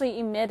actually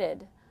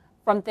emitted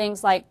from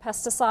things like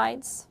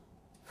pesticides,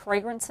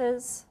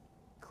 fragrances,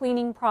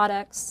 cleaning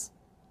products,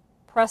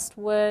 pressed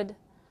wood,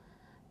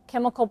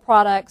 chemical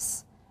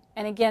products,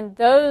 and again,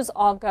 those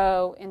all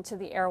go into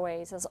the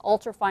airways as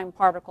ultrafine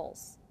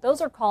particles. Those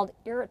are called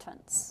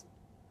irritants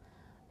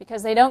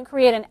because they don't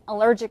create an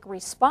allergic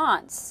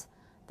response.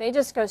 They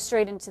just go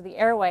straight into the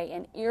airway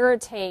and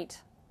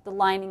irritate the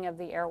lining of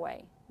the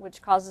airway,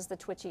 which causes the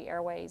twitchy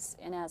airways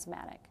in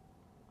asthmatic.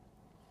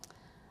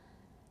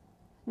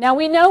 Now,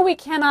 we know we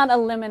cannot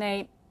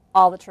eliminate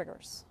all the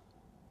triggers.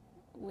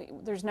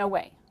 There's no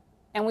way.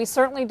 And we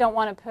certainly don't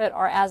want to put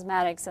our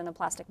asthmatics in a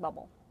plastic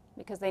bubble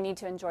because they need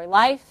to enjoy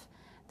life.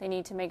 They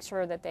need to make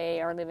sure that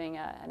they are living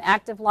an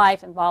active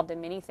life involved in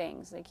many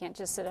things. They can't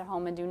just sit at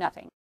home and do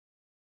nothing.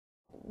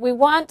 We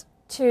want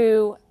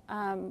to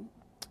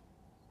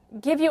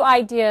give you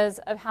ideas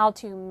of how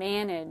to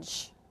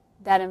manage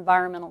that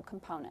environmental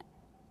component.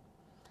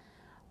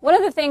 One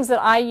of the things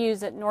that I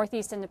use at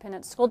Northeast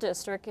Independent School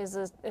District is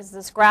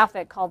this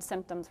graphic called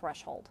symptom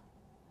threshold.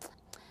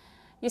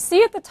 You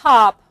see at the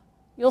top,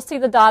 you'll see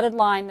the dotted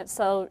line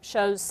that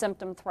shows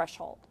symptom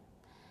threshold.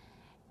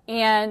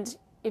 And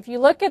if you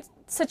look at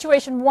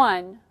situation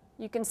 1,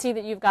 you can see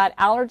that you've got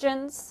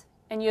allergens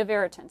and you have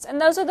irritants.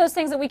 And those are those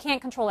things that we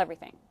can't control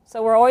everything.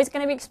 So we're always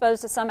going to be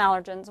exposed to some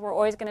allergens. We're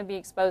always going to be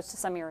exposed to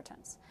some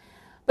irritants.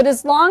 But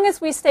as long as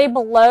we stay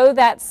below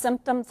that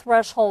symptom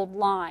threshold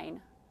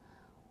line,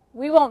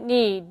 we won't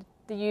need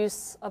the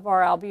use of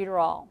our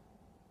albuterol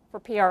for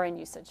PRN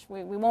usage.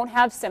 We won't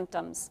have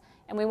symptoms,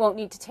 and we won't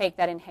need to take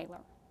that inhaler.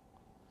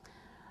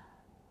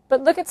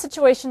 But look at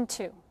situation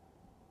 2.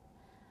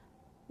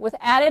 With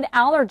added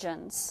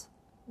allergens,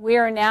 we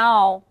are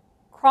now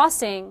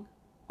crossing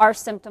our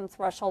symptom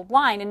threshold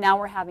line, and now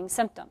we're having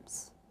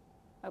symptoms.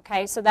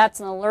 Okay, so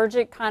that's an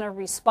allergic kind of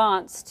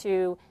response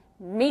to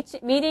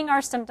meeting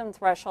our symptom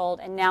threshold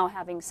and now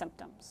having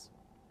symptoms.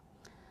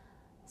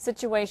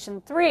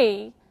 Situation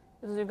 3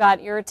 is we've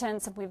got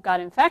irritants and we've got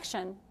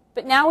infection,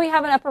 but now we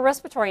have an upper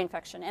respiratory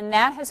infection, and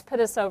that has put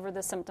us over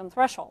the symptom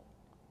threshold.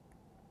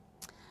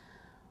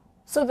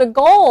 So the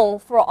goal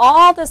for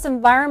all this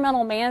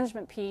environmental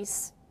management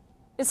piece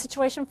is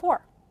situation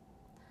 4.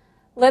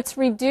 Let's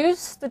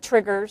reduce the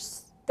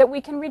triggers that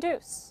we can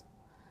reduce.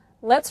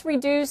 Let's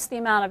reduce the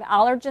amount of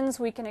allergens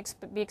we can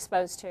be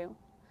exposed to.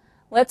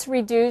 Let's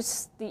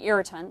reduce the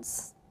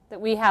irritants that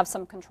we have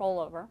some control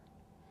over,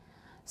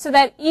 so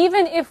that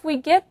even if we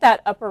get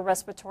that upper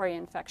respiratory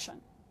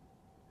infection,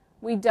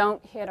 we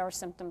don't hit our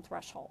symptom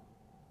threshold.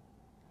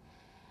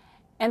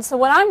 And so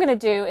what I'm going to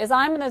do is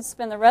I'm going to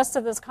spend the rest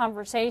of this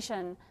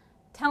conversation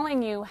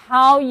telling you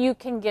how you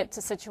can get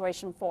to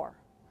situation 4.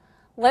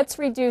 Let's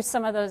reduce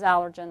some of those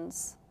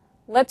allergens.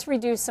 Let's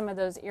reduce some of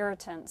those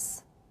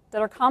irritants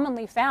that are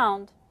commonly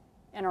found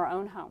in our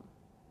own home.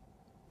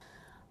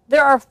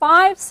 There are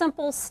 5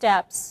 simple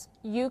steps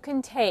you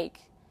can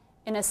take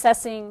in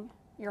assessing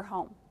your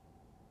home.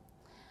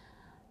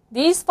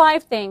 These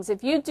 5 things,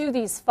 if you do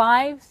these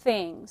 5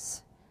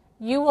 things,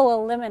 you will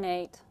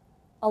eliminate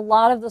a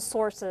lot of the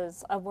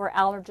sources of where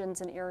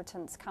allergens and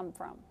irritants come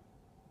from.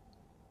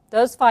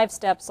 Those 5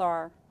 steps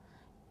are: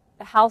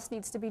 the house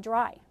needs to be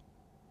dry.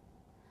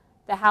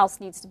 The house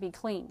needs to be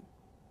clean.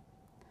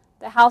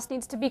 The house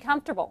needs to be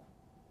comfortable.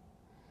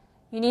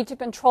 You need to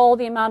control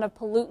the amount of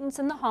pollutants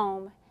in the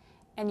home,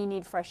 and you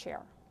need fresh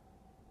air.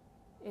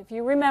 If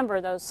you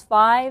remember those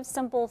 5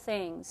 simple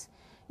things,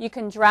 you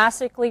can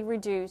drastically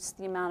reduce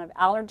the amount of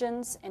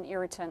allergens and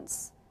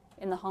irritants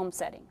in the home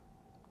setting.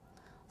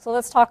 So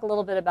let's talk a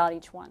little bit about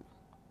each one.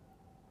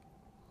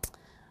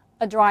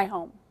 A dry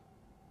home.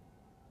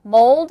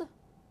 Mold,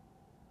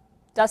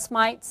 dust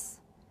mites,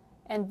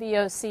 and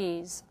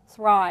VOCs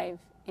thrive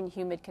in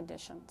humid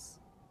conditions.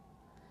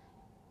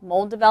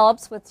 Mold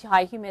develops with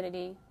high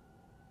humidity.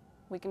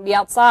 We can be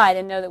outside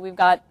and know that we've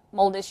got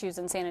mold issues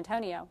in San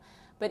Antonio.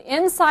 But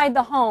inside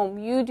the home,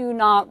 you do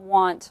not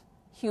want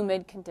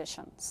humid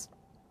conditions.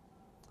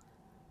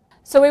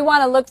 So we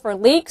want to look for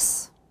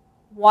leaks,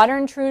 water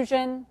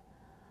intrusion,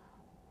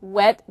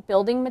 wet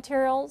building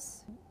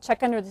materials.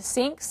 Check under the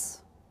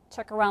sinks,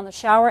 check around the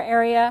shower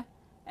area,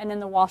 and in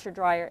the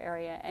washer-dryer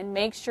area, and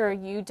make sure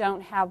you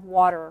don't have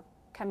water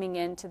coming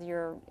into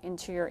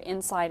your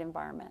inside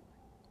environment.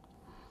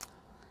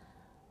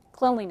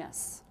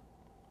 Cleanliness.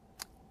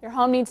 Your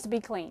home needs to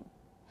be clean.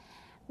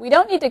 We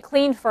don't need to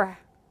clean for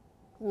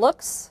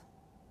looks,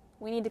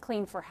 we need to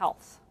clean for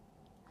health.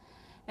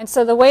 And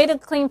so the way to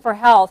clean for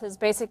health is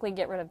basically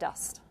get rid of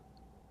dust.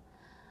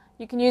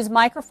 You can use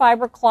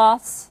microfiber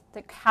cloths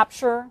that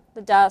capture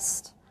the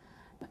dust.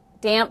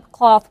 Damp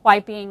cloth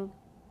wiping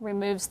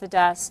removes the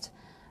dust,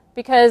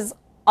 because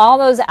all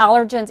those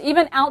allergens,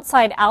 even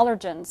outside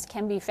allergens,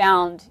 can be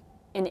found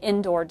in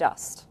indoor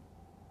dust.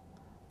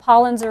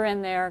 Pollens are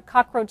in there,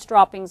 cockroach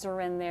droppings are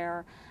in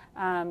there,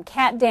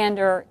 cat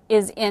dander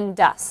is in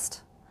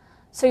dust.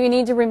 So you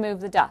need to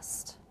remove the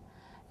dust.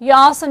 You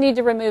also need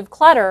to remove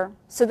clutter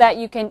so that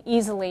you can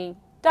easily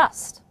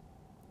dust.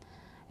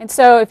 And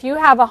so if you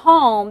have a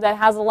home that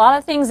has a lot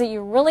of things that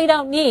you really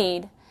don't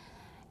need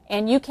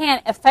and you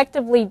can't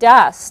effectively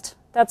dust,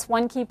 that's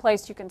one key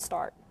place you can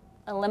start.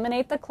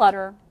 Eliminate the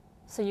clutter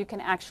so you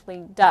can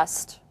actually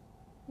dust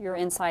your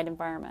inside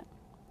environment.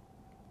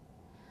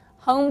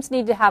 Homes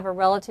need to have a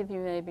relative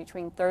humidity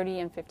between 30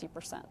 and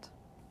 50%.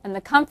 And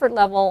the comfort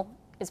level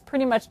is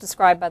pretty much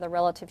described by the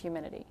relative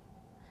humidity.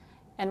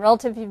 And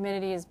relative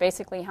humidity is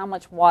basically how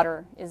much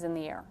water is in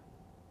the air.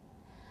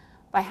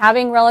 By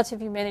having relative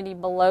humidity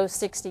below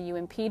 60, you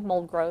impede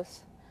mold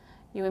growth,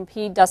 you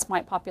impede dust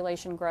mite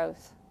population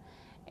growth,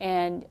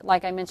 and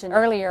like I mentioned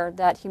earlier,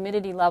 that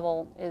humidity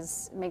level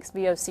makes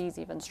VOCs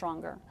even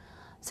stronger.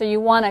 So you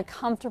want a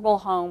comfortable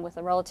home with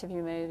a relative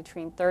humidity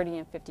between 30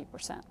 and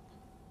 50%.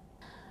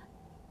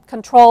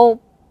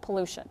 Control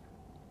pollution.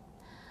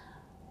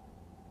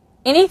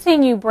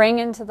 Anything you bring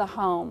into the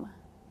home,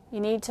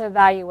 you need to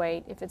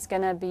evaluate if it's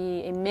going to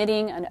be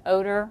emitting an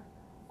odor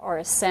or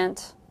a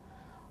scent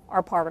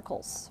or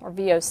particles or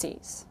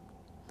VOCs.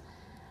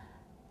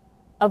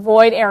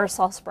 Avoid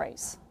aerosol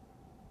sprays.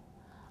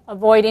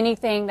 Avoid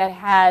anything that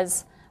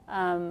has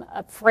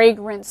a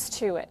fragrance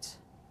to it,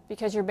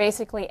 because you're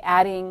basically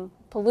adding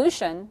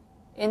pollution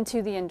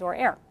into the indoor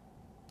air.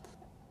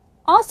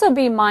 Also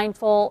be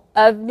mindful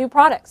of new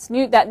products,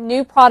 that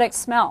new product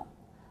smell,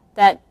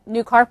 that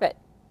new carpet,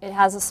 it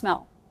has a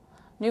smell.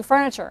 New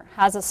furniture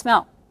has a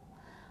smell,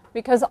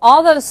 because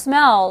all those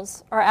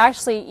smells are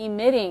actually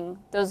emitting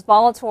those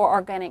volatile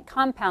organic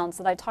compounds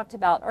that I talked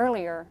about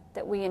earlier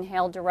that we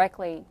inhale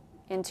directly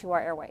into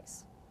our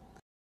airways.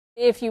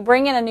 If you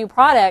bring in a new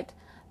product,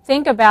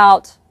 think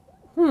about,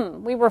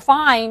 we were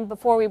fine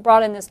before we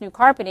brought in this new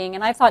carpeting,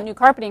 and I thought new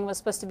carpeting was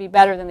supposed to be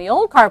better than the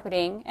old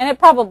carpeting, and it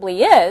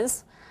probably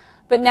is,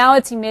 but now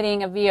it's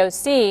emitting a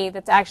VOC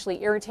that's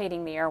actually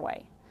irritating the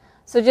airway.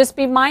 So just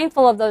be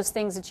mindful of those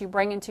things that you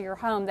bring into your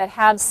home that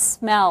have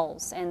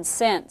smells and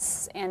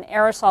scents and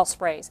aerosol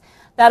sprays.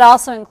 That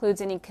also includes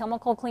any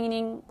chemical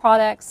cleaning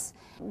products,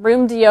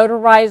 room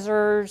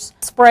deodorizers,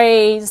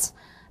 sprays.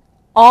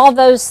 All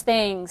those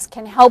things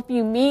can help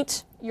you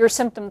meet your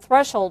symptom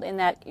threshold in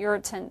that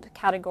irritant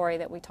category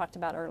that we talked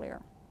about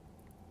earlier.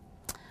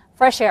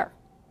 Fresh air.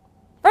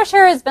 Fresh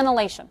air is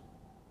ventilation.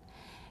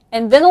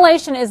 And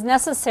ventilation is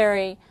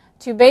necessary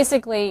to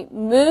basically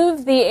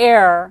move the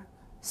air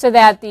so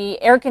that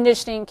the air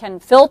conditioning can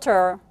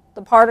filter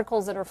the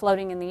particles that are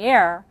floating in the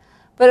air,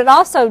 but it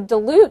also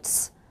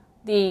dilutes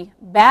the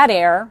bad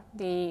air,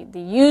 the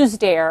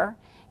used air.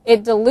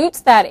 It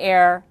dilutes that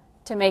air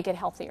to make it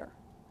healthier.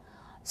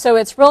 So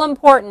it's real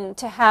important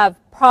to have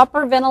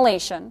proper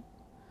ventilation.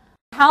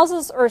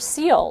 Houses are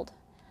sealed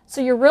So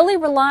you're really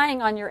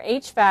relying on your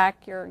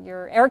HVAC,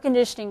 your air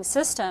conditioning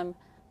system,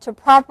 to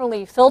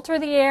properly filter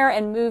the air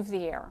and move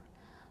the air.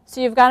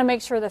 So you've got to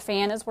make sure the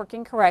fan is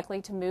working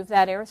correctly to move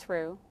that air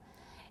through.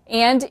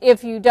 And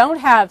if you don't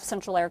have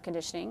central air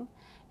conditioning,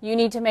 you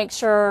need to make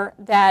sure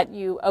that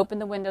you open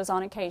the windows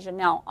on occasion.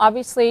 Now,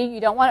 obviously, you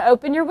don't want to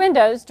open your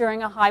windows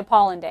during a high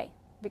pollen day,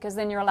 because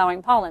then you're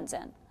allowing pollens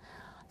in.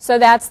 So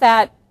that's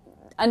that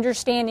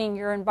understanding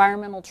your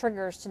environmental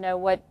triggers to know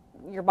what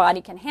your body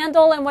can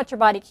handle and what your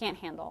body can't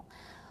handle.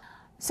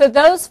 So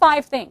those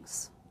 5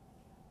 things,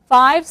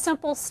 5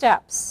 simple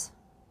steps.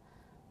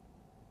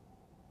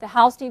 The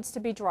house needs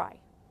to be dry.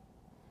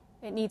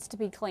 It needs to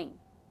be clean.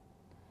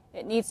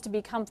 It needs to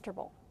be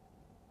comfortable.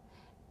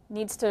 It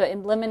needs to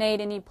eliminate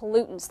any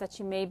pollutants that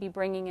you may be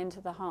bringing into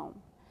the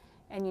home.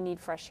 And you need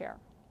fresh air.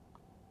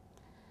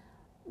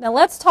 Now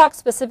let's talk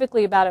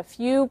specifically about a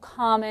few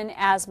common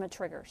asthma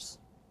triggers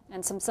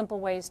and some simple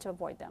ways to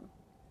avoid them.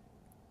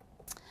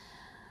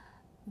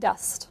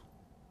 Dust.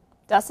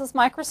 Dust is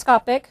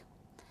microscopic,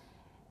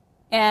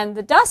 and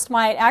the dust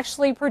mite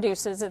actually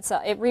produces,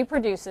 it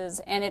reproduces,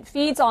 and it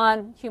feeds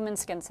on human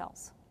skin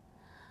cells.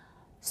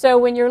 So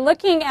when you're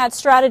looking at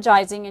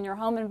strategizing in your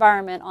home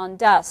environment on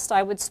dust,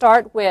 I would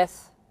start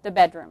with the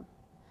bedroom,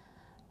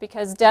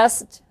 because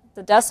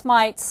the dust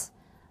mites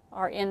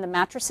are in the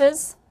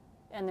mattresses,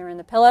 and they're in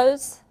the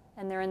pillows,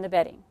 and they're in the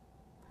bedding.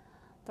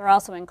 They're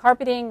also in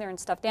carpeting, they're in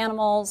stuffed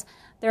animals,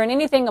 they're in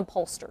anything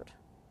upholstered.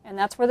 And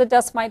that's where the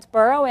dust mites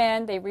burrow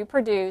in, they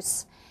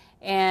reproduce,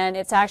 and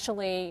it's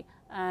actually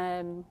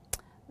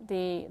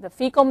the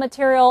fecal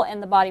material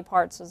and the body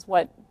parts is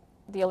what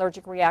the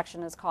allergic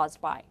reaction is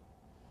caused by.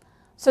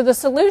 So the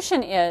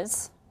solution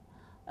is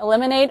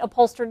eliminate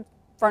upholstered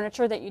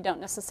furniture that you don't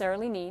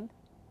necessarily need.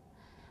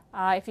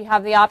 If you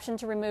have the option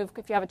to remove,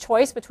 if you have a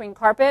choice between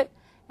carpet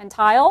and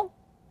tile,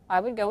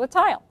 I would go with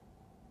tile.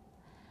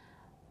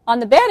 On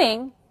the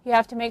bedding, you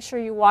have to make sure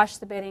you wash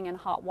the bedding in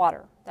hot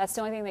water. That's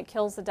the only thing that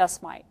kills the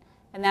dust mite,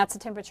 and that's a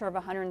temperature of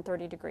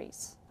 130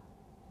 degrees.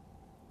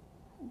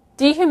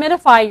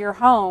 Dehumidify your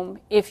home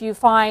if you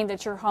find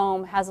that your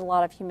home has a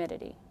lot of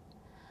humidity,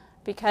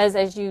 because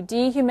as you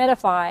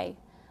dehumidify,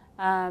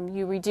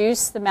 you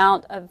reduce the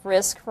amount of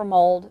risk for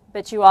mold,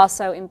 but you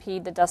also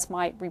impede the dust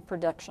mite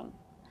reproduction.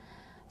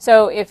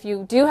 So if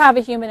you do have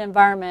a humid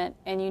environment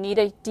and you need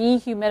a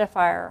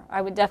dehumidifier,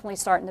 I would definitely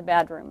start in the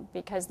bedroom,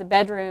 because the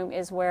bedroom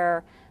is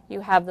where you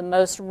have the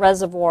most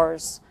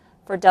reservoirs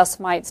for dust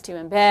mites to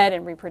embed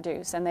and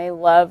reproduce. And they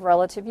love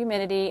relative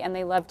humidity, and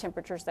they love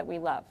temperatures that we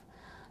love.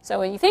 So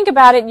when you think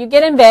about it, you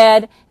get in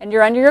bed and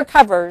you're under your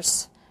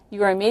covers,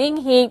 you are emitting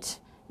heat,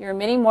 you're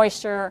emitting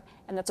moisture,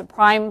 and that's a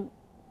prime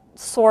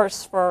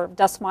source for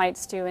dust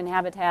mites to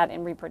inhabit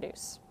and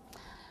reproduce.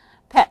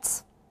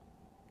 Pets.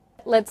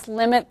 Let's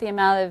limit the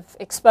amount of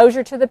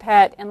exposure to the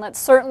pet, and let's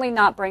certainly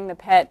not bring the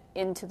pet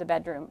into the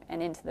bedroom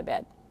and into the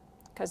bed,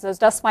 because those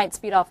dust mites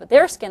feed off of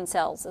their skin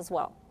cells as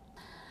well.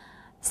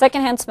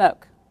 Secondhand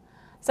smoke.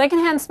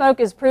 Secondhand smoke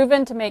is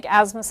proven to make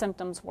asthma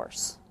symptoms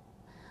worse.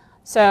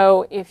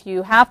 So if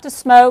you have to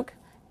smoke,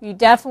 you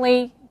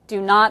definitely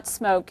do not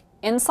smoke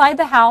inside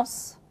the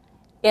house,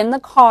 in the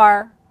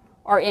car,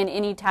 or in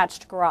any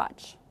attached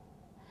garage.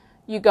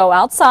 You go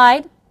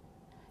outside,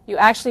 you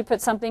actually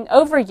put something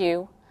over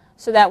you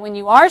so that when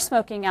you are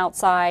smoking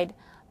outside,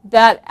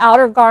 that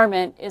outer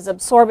garment is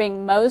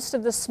absorbing most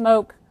of the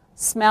smoke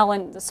smell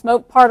and the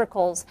smoke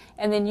particles,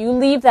 and then you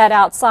leave that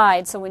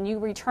outside, so when you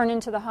return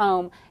into the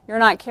home, you're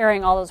not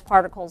carrying all those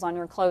particles on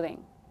your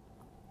clothing.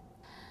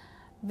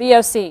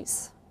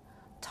 VOCs.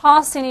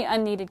 Toss any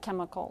unneeded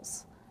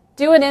chemicals.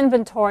 Do an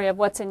inventory of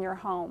what's in your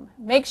home.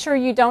 Make sure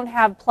you don't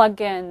have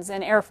plug-ins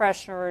and air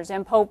fresheners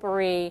and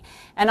potpourri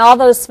and all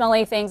those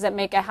smelly things that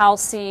make a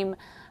house seem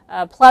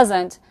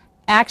pleasant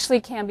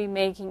actually can be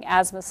making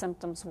asthma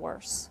symptoms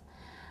worse.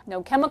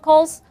 No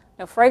chemicals,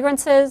 no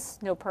fragrances,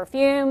 no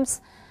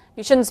perfumes.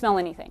 You shouldn't smell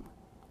anything.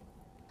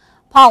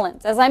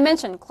 Pollens. As I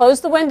mentioned,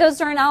 close the windows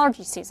during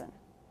allergy season.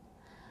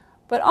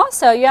 But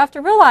also, you have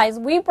to realize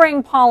we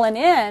bring pollen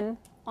in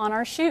on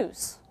our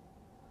shoes,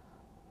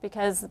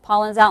 because the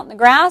pollen's out in the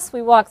grass,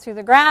 we walk through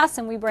the grass,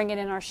 and we bring it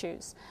in our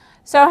shoes.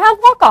 So have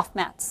walk-off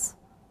mats,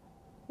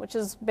 which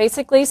is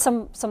basically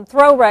some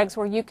throw rugs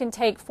where you can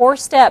take 4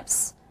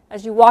 steps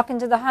as you walk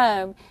into the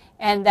home,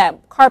 and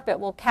that carpet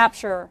will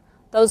capture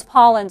those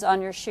pollens on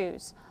your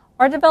shoes.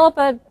 Or develop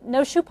a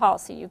no-shoe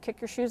policy. You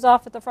kick your shoes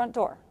off at the front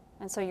door,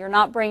 and so you're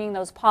not bringing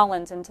those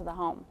pollens into the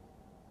home.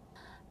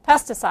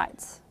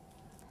 Pesticides.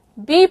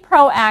 Be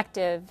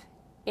proactive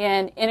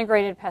in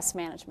integrated pest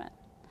management.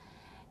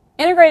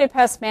 Integrated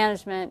pest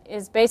management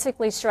is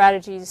basically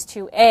strategies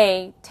to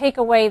A, take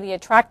away the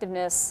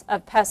attractiveness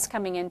of pests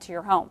coming into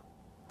your home.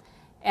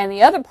 And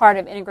the other part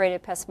of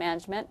integrated pest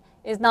management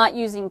is not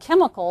using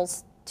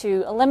chemicals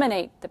to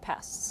eliminate the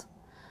pests.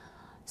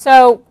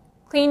 So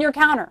clean your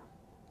counter,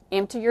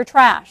 empty your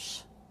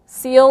trash,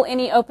 seal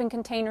any open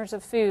containers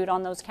of food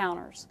on those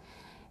counters.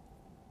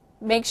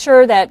 Make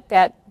sure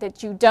that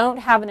you don't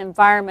have an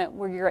environment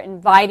where you're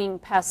inviting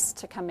pests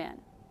to come in.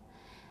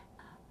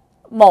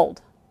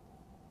 Mold.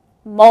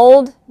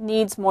 mold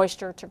needs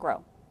moisture to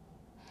grow.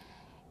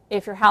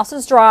 If your house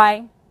is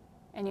dry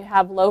and you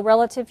have low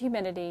relative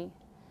humidity,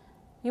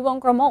 you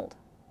won't grow mold.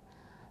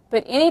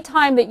 But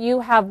anytime that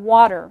you have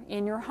water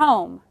in your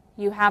home,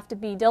 you have to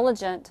be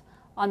diligent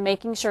on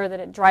making sure that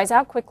it dries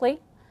out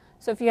quickly.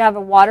 So if you have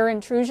a water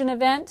intrusion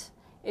event,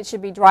 it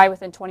should be dry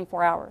within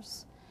 24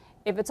 hours.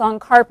 If it's on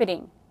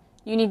carpeting,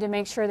 you need to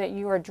make sure that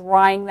you are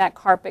drying that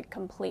carpet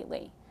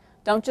completely.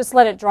 Don't just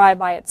let it dry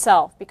by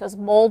itself, because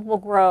mold will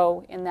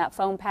grow in that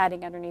foam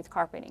padding underneath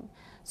carpeting.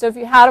 So if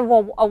you have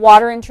a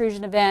water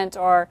intrusion event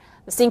or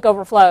the sink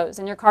overflows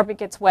and your carpet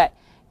gets wet,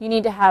 you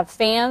need to have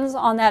fans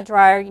on that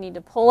dryer. You need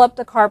to pull up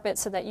the carpet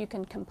so that you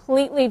can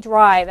completely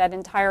dry that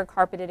entire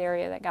carpeted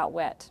area that got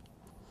wet.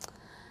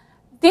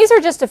 These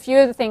are just a few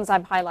of the things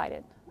I've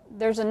highlighted.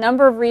 There's a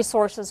number of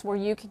resources where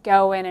you could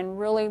go in and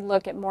really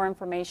look at more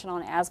information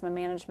on asthma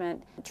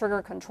management,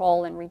 trigger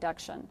control, and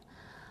reduction.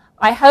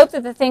 I hope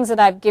that the things that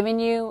I've given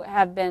you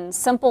have been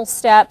simple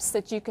steps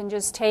that you can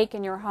just take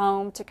in your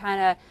home to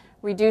kind of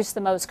reduce the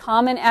most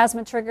common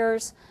asthma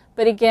triggers.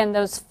 But again,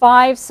 those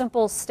 5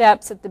 simple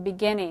steps at the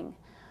beginning,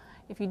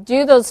 if you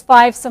do those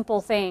 5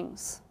 simple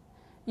things,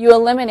 you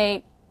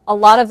eliminate a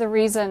lot of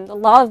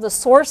the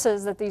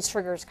sources that these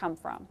triggers come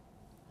from.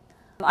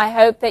 I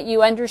hope that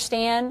you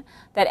understand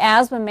that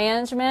asthma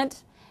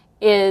management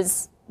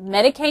is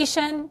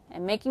medication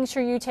and making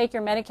sure you take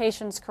your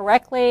medications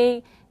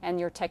correctly and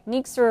your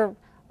techniques are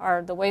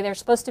the way they're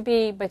supposed to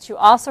be, but you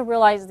also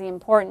realize the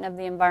importance of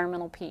the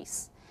environmental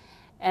piece.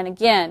 And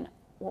again,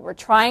 what we're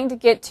trying to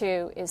get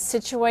to is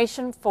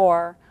situation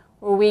 4,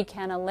 where we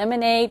can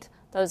eliminate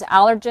those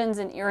allergens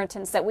and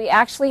irritants that we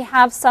actually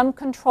have some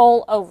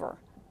control over.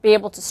 Be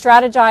able to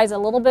strategize a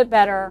little bit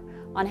better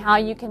on how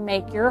you can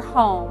make your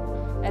home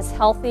as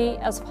healthy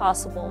as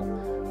possible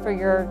for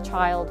your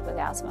child with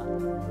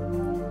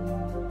asthma.